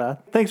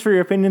 But thanks for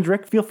your opinions,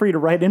 Rick. Feel free to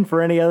write in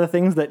for any other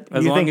things that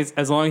as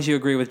long as you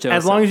agree with Joseph.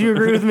 As long as you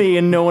agree with me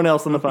and no one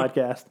else on the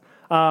podcast.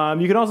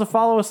 You can also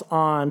follow us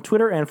on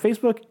Twitter and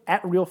Facebook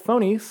at Real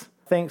Phonies.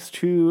 Thanks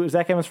to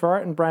Zach Evans for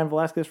art and Brian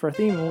Velasquez for our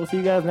theme. And we'll see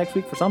you guys next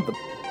week for something.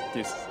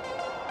 Deuces.